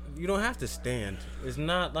 Stand. You don't have to stand. It's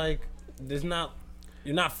not like there's not.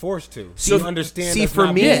 You're not forced to. So you understand. See,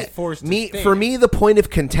 for me, the point of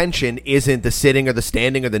contention isn't the sitting or the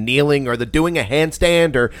standing or the kneeling or the doing a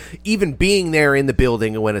handstand or even being there in the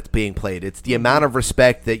building when it's being played. It's the amount of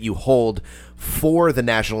respect that you hold for the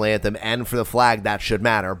national anthem and for the flag that should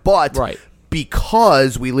matter. But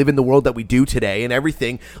because we live in the world that we do today, and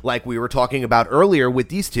everything, like we were talking about earlier with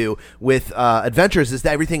these two, with Adventures, is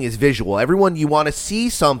that everything is visual. Everyone, you want to see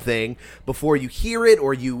something before you hear it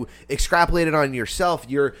or you extrapolate it on yourself.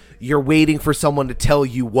 You're waiting for someone to tell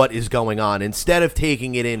you what is going on instead of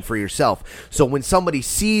taking it in for yourself. So when somebody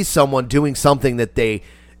sees someone doing something that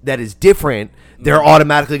is different, they're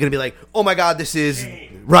automatically going to be like, "Oh my God, this is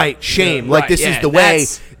shame! Like this is the way.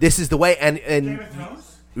 This is the way."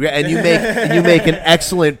 And you make an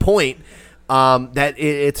excellent point that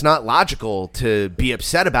it's not logical to be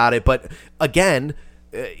upset about it. But again,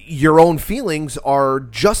 your own feelings are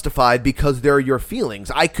justified because they're your feelings.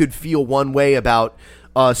 I could feel one way about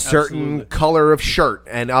a certain color of shirt,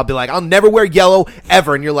 and I'll be like, I'll never wear yellow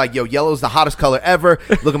ever. And you're like, yo, yellow's the hottest color ever.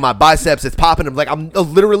 Look at my biceps, it's popping. I'm like, I'll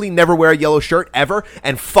literally never wear a yellow shirt ever,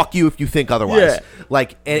 and fuck you if you think otherwise. Yeah.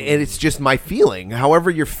 Like, and it's just my feeling. However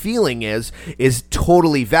your feeling is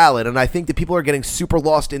totally valid, and I think that people are getting super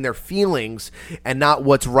lost in their feelings and not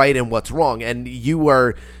what's right and what's wrong. And you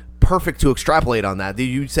are perfect to extrapolate on that.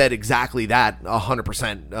 You said exactly that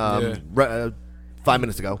 100%. 5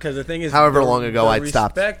 minutes ago. Because the thing is, however long ago I'd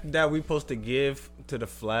stopped. The respect that we're supposed to give to the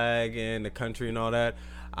flag and the country and all that,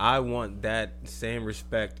 I want that same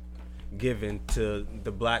respect given to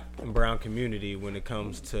the black and brown community when it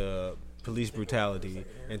comes to police brutality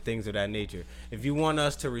and things of that nature. If you want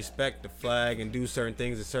us to respect the flag and do certain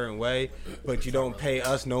things a certain way, but you don't pay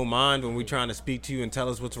us no mind when we're trying to speak to you and tell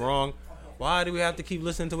us what's wrong, why do we have to keep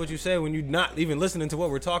listening to what you say when you're not even listening to what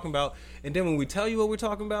we're talking about? And then when we tell you what we're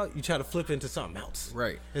talking about, you try to flip into something else.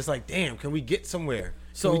 Right. It's like, damn, can we get somewhere?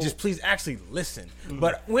 So can we just please actually listen?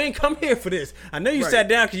 But we ain't come here for this. I know you sat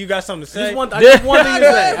down because you got something to say. I just want thing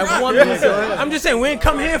to say. I'm just saying, we ain't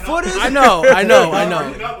come here for this. I know. Ronnie's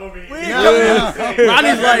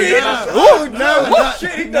like, oh, no,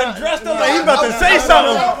 shit, he done dressed up like he about to say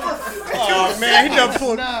something. Oh man, he done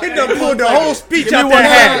pulled the whole speech out that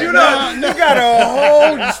hat. You got a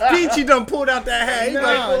whole speech. He done pulled out that hat.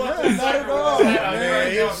 Not at all.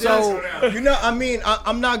 Man. So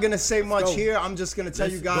I'm not gonna say much here. I'm just gonna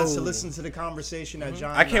tell you guys to listen to the conversation that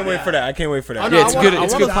John. I can't wait for that. Yeah, it's good.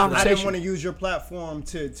 It's good conversation. I didn't want to use your platform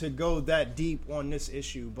to go that deep on this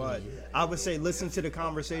issue, but I would say listen to the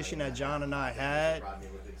conversation that John and I had.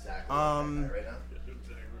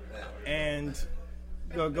 And.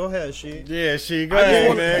 Go ahead, She. Yeah, She. Go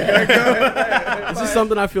ahead, man. This is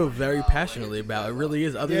something I feel very passionately about. It really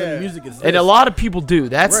is. Other than music, it's and a lot of people do.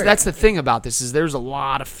 That's the thing about this is there's a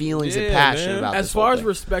lot of feelings and passion about this. As far as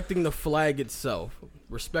respecting the flag itself,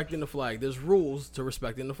 there's rules to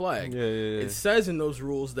respecting the flag. Yeah. It says in those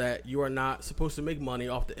rules that you are not supposed to make money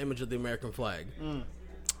off the image of the American flag.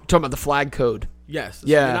 Talking about the flag code. Yes.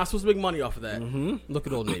 Yeah. You're not supposed to make money off of that. Look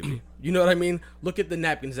at Old Navy. You know what I mean? Look at the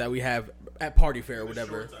napkins that we have at Party Fair or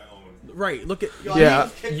whatever. Right. Look at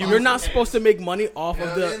you're not supposed to make money off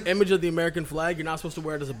of the image of the American flag. You're not supposed to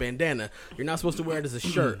wear it as a bandana. You're not supposed to wear it as a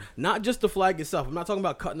shirt. Not just the flag itself. I'm not talking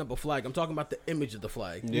about cutting up a flag. I'm talking about the image of the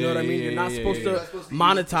flag. You know what I mean? You're not supposed to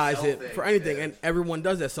monetize it for anything, and everyone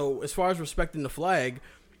does that. So as far as respecting the flag,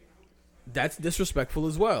 that's disrespectful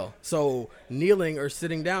as well. So kneeling or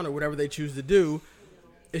sitting down or whatever they choose to do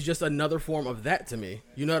is just another form of that to me.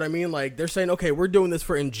 You know what I mean? Like, they're saying, okay, we're doing this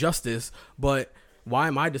for injustice, but why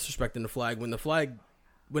am I disrespecting the flag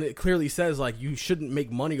when it clearly says, like, you shouldn't make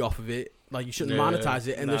money off of it, like, you shouldn't monetize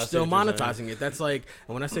it, and they're still monetizing it. That's like,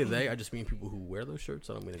 and when I say they, I just mean people who wear those shirts.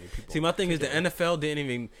 I don't mean any people. See, my thing is the NFL didn't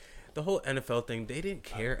even, the whole NFL thing, they didn't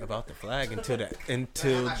care about the flag until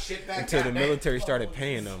the military started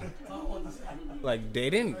paying them. Like, they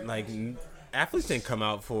didn't, like, athletes didn't come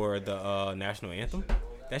out for the national anthem.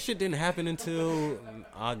 That shit didn't happen until,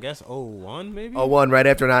 I guess, 01 maybe? 01, right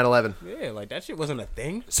after 9/11. Yeah, like, that shit wasn't a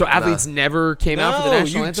thing. So athletes never came out for the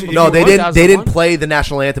national anthem? No, they didn't play the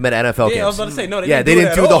national anthem at NFL games. Yeah, I was about to say, no, they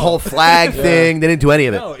didn't do the whole flag thing. They didn't do any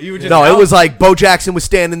of it. No, it was like Bo Jackson was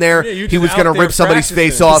standing there. He was going to rip somebody's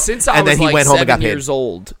face off, and then he went home and got paid. Since I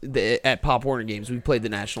was like 7 years old, at Pop Warner games, we played the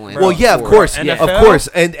national anthem. Well, yeah, of course.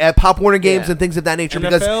 And at Pop Warner games and things of that nature,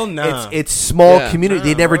 because it's small community.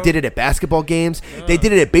 They never did it at basketball games. They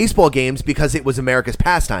did it at baseball games because it was America's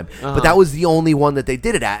pastime. But that was the only one that they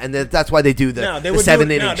did it at, and that's why they do the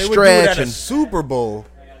 7-inning stretch and Super Bowl.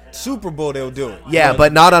 They would do it. Yeah,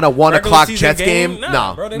 but not on a 1 o'clock Jets game.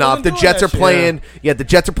 No. If the Jets are playing, the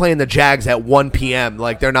Jets are playing the Jags at 1 p.m.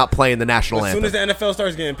 Like, they're not playing the national anthem. As soon as the NFL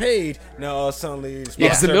starts getting paid, suddenly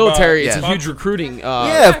it's the military. It's a huge recruiting.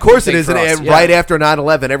 Of course it is. And right after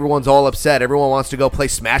 9/11, everyone's all upset. Everyone wants to go play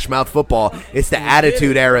Smash Mouth football. It's the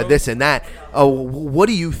Attitude Era, this and that. What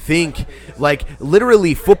do you think? Like,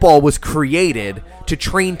 literally, football was created to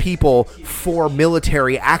train people for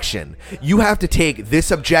military action. You have to take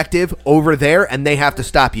this objective over there, and they have to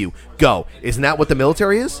stop you. Go. Isn't that what the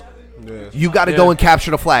military is? Yeah. You got to go and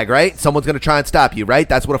capture the flag, right? Someone's going to try and stop you, right?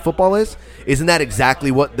 That's what a football is? Isn't that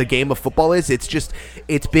exactly what the game of football is?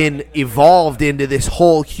 It's been evolved into this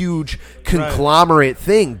whole huge conglomerate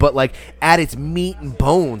thing, but, like, at its meat and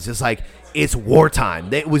bones is like, it's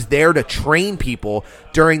wartime. It was there to train people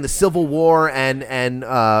during the Civil War and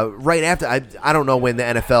right after. I don't know when the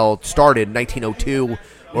NFL started, 1902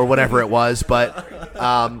 or whatever it was, but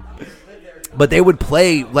they would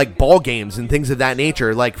play like ball games and things of that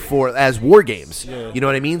nature, like as war games. Yeah. You know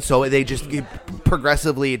what I mean? So they just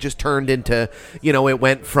progressively, it just turned into, it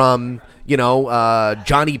went from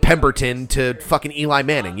Johnny Pemberton to fucking Eli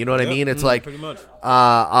Manning. You know what I mean? It's like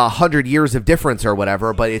 100 years of difference or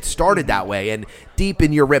whatever, but it started that way. And deep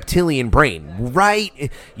in your reptilian brain,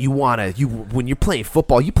 right? When you're playing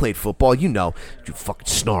football, you played football, you fucking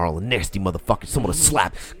snarl, a nasty motherfucker, someone to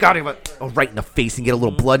slap, got him right in the face and get a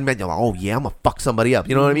little blood. And you're like, oh yeah, I'm gonna fuck somebody up.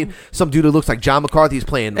 You know what I mean? Some dude who looks like John McCarthy is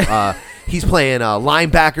playing. He's playing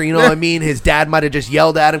linebacker. You know what I mean? His dad might have just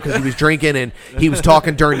yelled at him because he was drinking and he was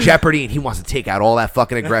talking during Jeopardy, and he wants to take out all that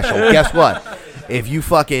fucking aggression. Well, guess what? If you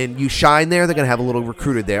shine there, they're going to have a little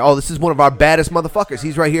recruiter there. Oh, this is one of our baddest motherfuckers.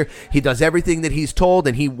 He's right here. He does everything that he's told,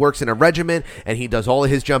 and he works in a regiment, and he does all of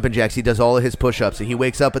his jumping jacks. He does all of his push-ups, and he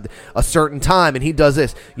wakes up at a certain time, and he does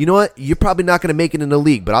this. You know what? You're probably not going to make it in the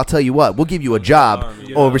league, but I'll tell you what. We'll give you a job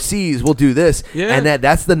overseas. We'll do this. Yeah. And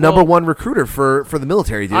that's the number one recruiter for the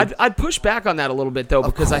military, dude. I'd push back on that a little bit, though,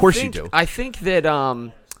 because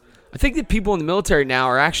I think that people in the military now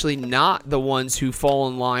are actually not the ones who fall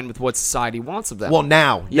in line with what society wants of them. Well,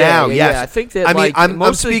 now, yes. I think that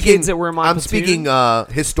most of the kids that were in my platoon. I'm speaking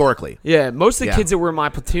historically. Yeah, most of the kids that were in my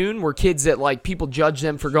platoon were kids that people judged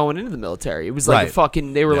them for going into the military. It was like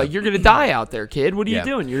they were like, "You're gonna die out there, kid. What are you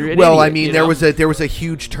doing? You're an idiot." I mean, there was a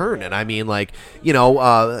huge turn, and I mean,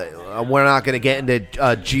 we're not going to get into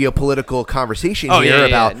a geopolitical conversation here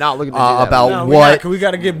about not looking about what we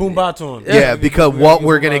got to get Boombat on. Yeah, because what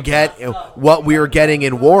we're going to get, what we are getting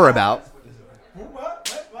in war about.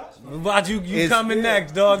 Boombat, you coming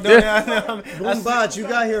next, dog? Boombat, you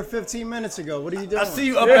got here 15 minutes ago. What are you doing? I see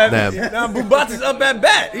you up at now. Boombat is up at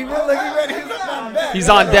bat. He look like he's ready. He's up at bat. He's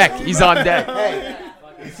on deck. He's on deck. Hey,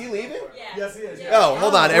 is he leaving? Yes, he is. Oh,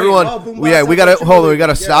 hold on, everyone. We gotta hold on. We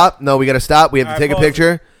gotta stop. No, we gotta stop. We have to take a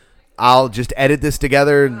picture. I'll just edit this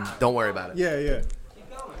together. Don't worry about it. Yeah.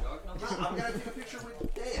 I'm gonna take a picture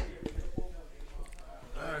with Dan.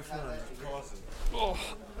 Oh,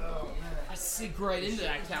 I sink right into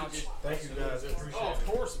that couch. Thank you guys. I appreciate it. Of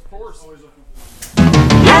course.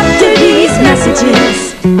 After these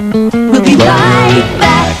messages, we'll be right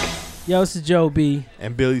back. Yo, this is Joe B.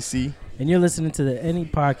 And Billy C. And you're listening to any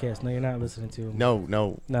podcast. No, you're not listening to him.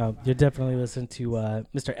 No, you're definitely listening to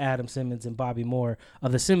Mr. Adam Simmons and Bobby Moore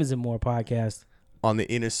of the Simmons and Moore podcast on the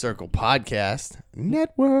Inner Circle Podcast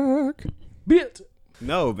Network. Bit.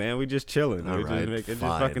 No, man, we just chilling. All right,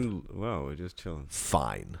 we're just chilling.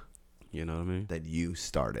 Fine. You know what I mean? That you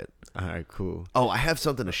start it. All right, cool. Oh, I have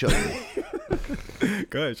something to show you.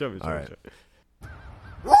 Go ahead, show me. All right.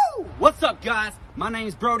 Woo! What's up, guys? My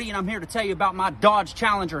name's Brody, and I'm here to tell you about my Dodge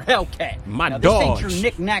Challenger Hellcat. Now, This ain't your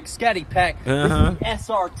knick-knack scatty pack. This is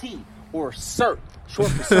SRT, or CERT, short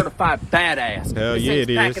for Certified Badass. Hell this yeah, thing's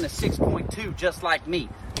it packing is. a 6.2 just like me.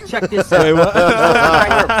 Check this out. Wait, what?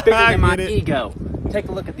 Right here, bigger than my ego. Take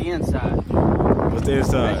a look at the inside. What's the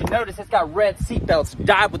inside? As you notice, it's got red seatbelts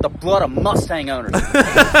dyed with the blood of Mustang owners. It's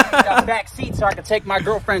got back seats so I can take my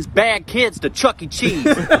girlfriend's bad kids to Chuck E. Cheese.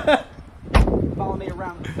 Follow me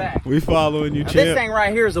around the back. We following you, Now, champ. this thing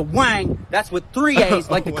right here is a Wang. That's with 3 A's,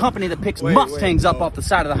 like the company that picks Mustangs up off the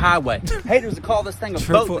side of the highway. Haters would call this thing a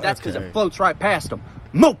boat, but that's because it floats right past them.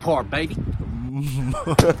 Mopar, baby.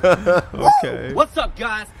 Okay. What's up,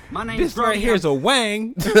 guys? My name is This right Brody. here is a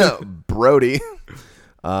Wang. Brody.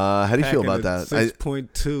 How do you feel about that?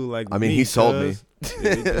 6.2, like I mean, he sold me.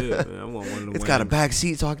 Yeah, he did. I want one of them It's got a back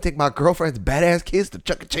seat so I can take my girlfriend's badass kids to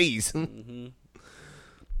Chuck E. Cheese.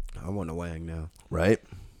 I want a Wang now. Right?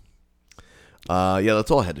 Yeah,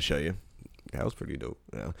 that's all I had to show you. That was pretty dope.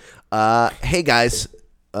 Yeah. Hey, guys.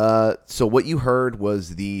 So what you heard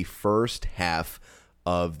was the first half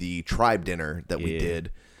of the tribe dinner that we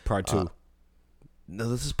did. Part 2.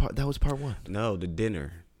 No, that was part 1. No, the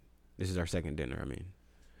dinner. This is our second dinner, I mean.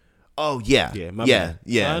 Oh, yeah. Yeah,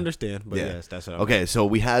 Yeah. I understand, but yes, that's what I Okay, so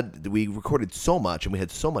we recorded so much, and we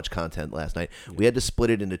had so much content last night, we had to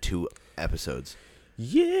split it into 2 episodes.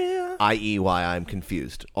 Yeah. I.e. why I'm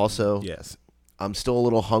confused. Also, yes, I'm still a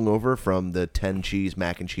little hungover from the 10 cheese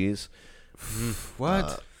mac and cheese.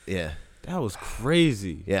 What? Yeah. That was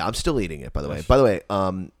crazy. Yeah, I'm still eating it, by the way. By the way,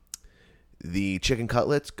 the chicken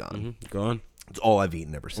cutlets, gone. Gone. It's all I've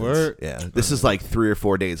eaten ever since. Word. Yeah. This is like 3 or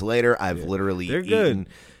 4 days later. I've literally They're eaten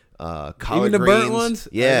collard Even the greens. burnt ones?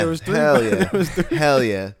 Yeah. There was 3 hell yeah. there was 3. Hell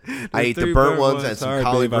yeah. I ate the 3 burnt ones and some Sorry,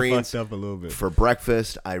 collard babe, I greens fucked up a little bit. for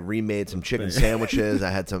breakfast. I remade some chicken sandwiches.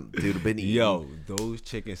 I had some, dude, I've been eating. Yo, those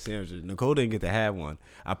chicken sandwiches. Nicole didn't get to have one.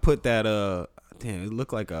 I put that damn, it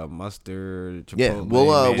looked like a mustard. Chipotle,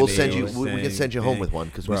 Yeah, we'll send you. We can send you home with one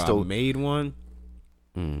because we Bro, still I made one.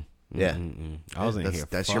 Yeah, I was in here.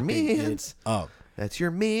 That's your fucking it means. up, That's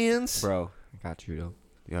your means, Bro, I got you, though.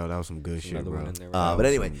 Yo, that was some good shit, bro. But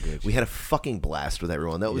anyway, we had a fucking blast with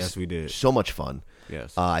everyone. That was Yes, we did. So much fun.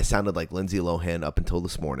 Yes. I sounded like Lindsay Lohan up until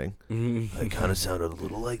this morning. Mhm. I kind of sounded a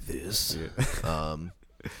little like this. So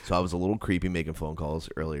I was a little creepy making phone calls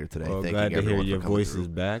earlier today. Well, thanking glad to hear everyone your for coming voice through. is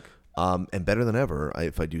back. And better than ever,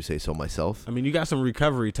 if I do say so myself. I mean, you got some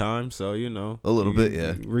recovery time, so you know A little bit,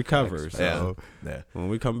 yeah. Recover. So Yeah. when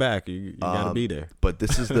we come back, you gotta be there. But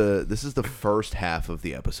this is the first half of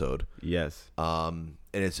the episode. Yes.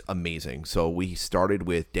 And it's amazing. So we started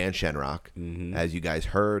with Dan Shenrock, as you guys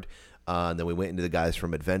heard. And then we went into the guys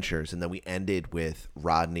from Adventures, and then we ended with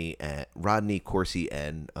Rodney Corsi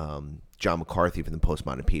and John McCarthy from the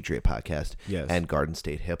Postmodern Patriot podcast, Yes. and Garden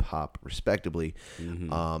State Hip Hop, respectively.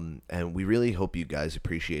 And we really hope you guys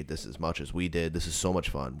appreciate this as much as we did. This is so much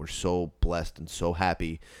fun. We're so blessed and so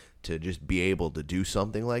happy to just be able to do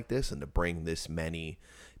something like this and to bring this many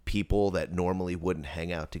people that normally wouldn't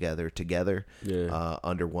hang out together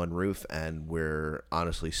under one roof. And we're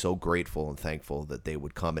honestly so grateful and thankful that they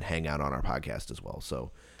would come and hang out on our podcast as well.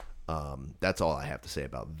 So that's all I have to say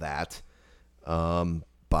about that.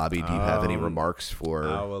 Bobby, do you have any remarks for...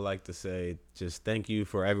 I would like to say just thank you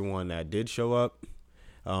for everyone that did show up.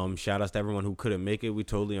 Shout out to everyone who couldn't make it. We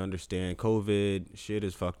totally understand. COVID, shit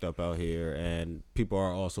is fucked up out here, and people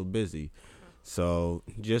are also busy. So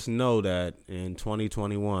just know that in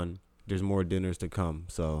 2021, there's more dinners to come.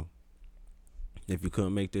 So if you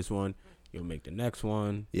couldn't make this one, you'll make the next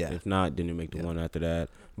one. Yeah. If not, then you make the one after that.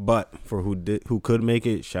 But for who could make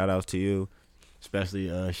it, shout outs to you. Especially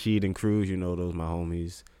Sheed and Cruz, you know, those my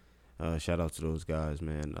homies. Shout out to those guys,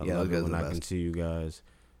 man. I love it when I can see you guys.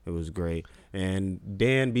 It was great. And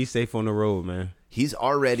Dan, be safe on the road, man. He's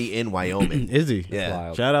already in Wyoming. Is he?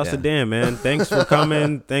 Yeah. Shout outs to Dan, man. Thanks for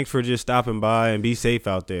coming. Thanks for just stopping by, and be safe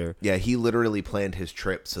out there. Yeah, he literally planned his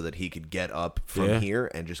trip so that he could get up from here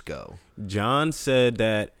and just go. John said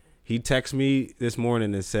that he texted me this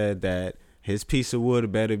morning and said that his piece of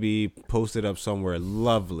wood better be posted up somewhere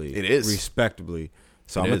lovely. It is. Respectably.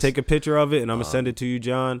 So It I'm going is. to take a picture of it, and I'm going to send it to you,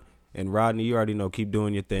 John. And Rodney, you already know, keep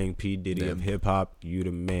doing your thing. P. Diddy of hip-hop, you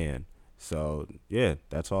the man. So yeah,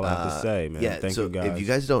 that's all I have to say, man. Yeah, Thank so you guys. if you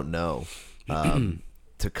guys don't know,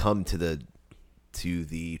 to come to the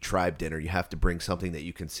tribe dinner, you have to bring something that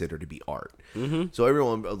you consider to be art. Mm-hmm. So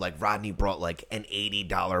everyone, like Rodney brought like an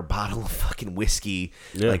 $80 bottle of fucking whiskey.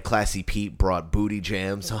 Yeah. Like Classy Pete brought booty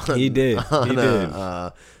jams. He did.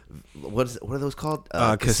 What are those called?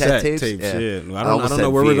 Cassette tapes. Yeah. I don't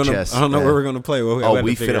know where we're gonna. I don't know where we're gonna play.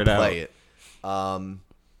 We finna play it. I'm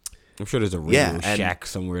sure there's a Radio Shack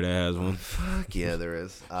somewhere that has one. Fuck yeah, there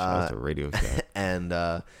is. Shout out to Radio Shack. And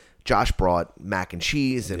Josh brought mac and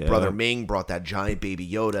cheese, and Brother Ming brought that giant baby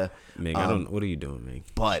Yoda. Ming, what are you doing, Ming?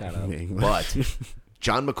 But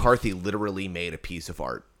John McCarthy literally made a piece of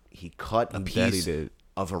art. He cut a piece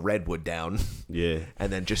of a redwood down,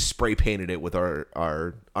 and then just spray painted it with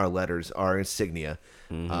our letters, our insignia.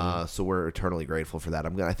 Mm-hmm. So we're eternally grateful for that.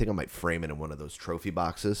 I think I might frame it in one of those trophy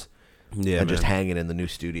boxes. Yeah, and just hang it in the new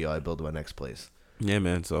studio I build my next place. Yeah,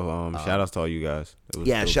 man. So shout outs to all you guys.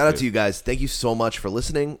 Shout out to you guys. Thank you so much for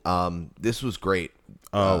listening. This was great.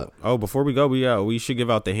 Before we go, we should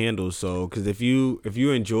give out the handles. So because if you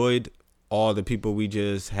enjoyed all the people we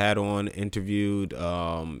just had on interviewed,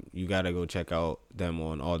 you gotta go check out them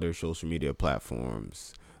on all their social media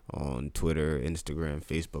platforms. On Twitter, Instagram,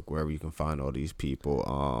 Facebook, wherever you can find all these people.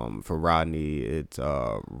 For Rodney, it's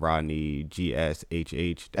Rodney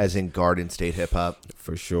GSHH, as in Garden State Hip Hop,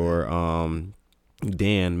 for sure.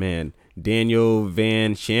 Daniel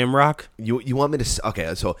Van Shamrock. You want me to?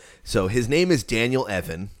 Okay, so his name is Daniel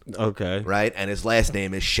Evan. Okay, right, and his last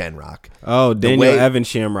name is Shenrock. Oh, Daniel Evan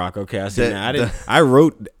Shamrock. Okay, I see that. I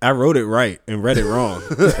wrote it right and read it wrong.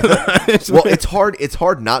 Well, it's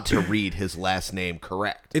hard not to read his last name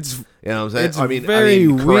correct. It's you know what I'm saying. It's very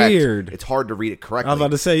weird. It's hard to read it correctly. I was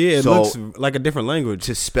about to say it looks like a different language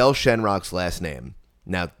to spell Shenrock's last name.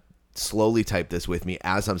 Now, slowly type this with me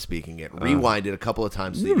as I'm speaking it. Rewind it a couple of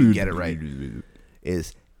times so you can get it right.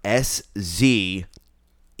 Is SZE.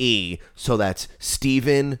 So that's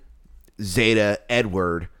Stephen, Zeta,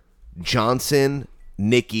 Edward, Johnson,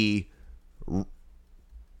 Nikki,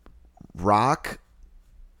 Rock.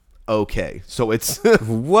 Okay. So it's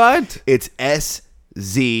what? It's SZEJNROK.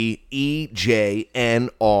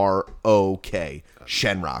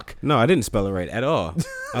 Shenrock. No, I didn't spell it right at all.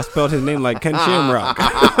 I spelled his name like Ken Shamrock.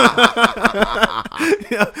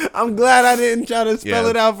 I'm glad I didn't try to spell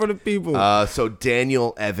it out for the people. So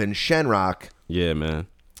Daniel Evan Shenrock. Yeah, man.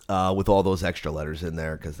 With all those extra letters in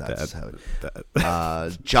there, because that's how it.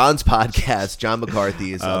 John's podcast, John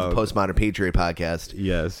McCarthy, is on the Postmodern Patriot podcast.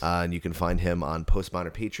 Yes. And you can find him on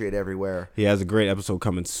Postmodern Patriot everywhere. He has a great episode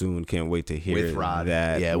coming soon. Can't wait to hear with Rod.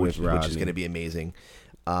 That. Yeah, which is going to be amazing.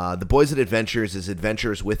 The Boys at Adventures is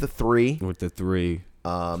Adventures with a 3. With the 3.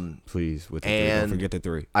 Please, with the 3. Don't forget the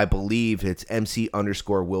 3. I believe it's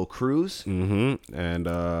MC_Will Cruz. Mm-hmm. And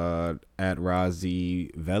at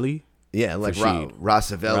Razi Veli. Yeah, like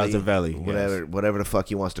Rossavelli, whatever the fuck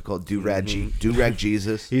he wants to call it. Durag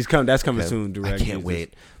Jesus. That's coming soon. Durag I can't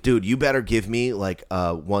wait, dude. You better give me like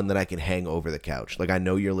one that I can hang over the couch. Like I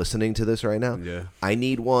know you're listening to this right now. Yeah, I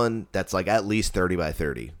need one that's like at least 30 by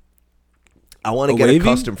 30. I want to get a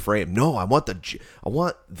custom frame. No, I want the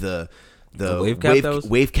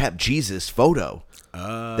wave cap Jesus photo.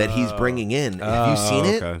 That he's bringing in. Have you seen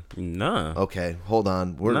it? Nah. Okay, hold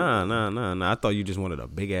on. Nah. I thought you just wanted a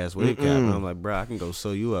big ass wave cap. And I'm like, bro, I can go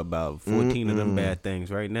sew you about 14 of them bad things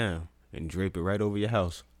right now and drape it right over your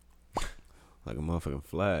house like a motherfucking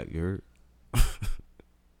flag. You heard?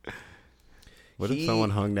 What if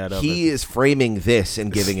someone hung that up? He is framing this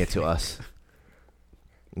and giving it to us.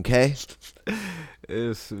 Okay.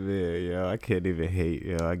 It's man, yo, I can't even hate,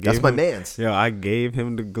 yo. That's my man's. Yo, I gave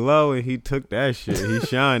him the glow and he took that shit. He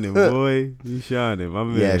shining, boy. He shining, my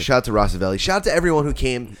man. Yeah, shout out to Rossavelli. Shout out to everyone who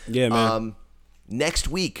came. Yeah, man. Next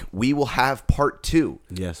week we will have part 2.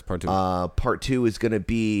 Yes, part 2. Part 2 is gonna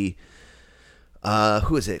be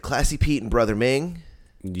who is it? Classy Pete and Brother Ming.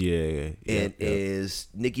 Yeah. It is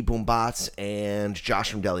Nikki Boombots and Josh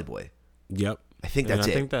from Deli Boy. Yep. I think that's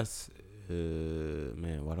it. I think that's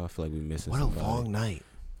man, why do I feel like we're missing somebody? What a long night.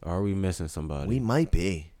 Are we missing somebody? We might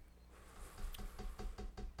be.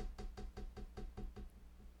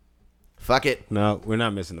 Fuck it. No, we're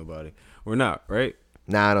not missing nobody. We're not, right?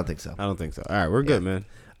 Nah, I don't think so. I don't think so. All right, we're good, man.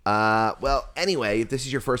 Well, anyway, if this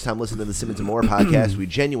is your first time listening to the Simmons and More podcast, we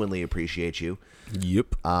genuinely appreciate you.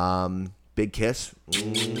 Yep. Big kiss.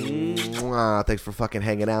 Thanks for fucking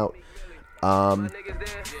hanging out.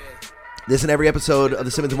 This and every episode of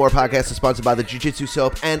the Simmons and More podcast is sponsored by the Jiu-Jitsu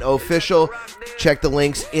Soap and Official. Check the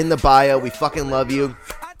links in the bio. We fucking love you.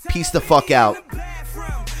 Peace the fuck out.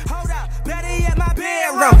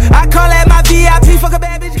 I call that my VIP. Fuck a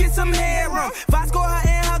bad bitch, get some hair on. If I score her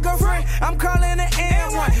and her girlfriend, I'm calling the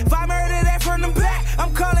N1. If I murder that from the back,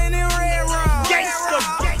 I'm calling it red rum.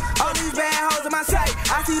 All these bad hoes in my sight.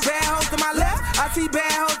 I see bad hoes to my left. I see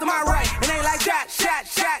bad hoes to my right. And they like shot.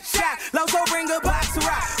 Loso bring a box of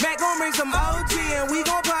rock. Mac gon' bring some OG and we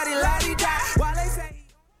gon' party la-di-da. While they say...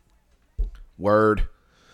 Word.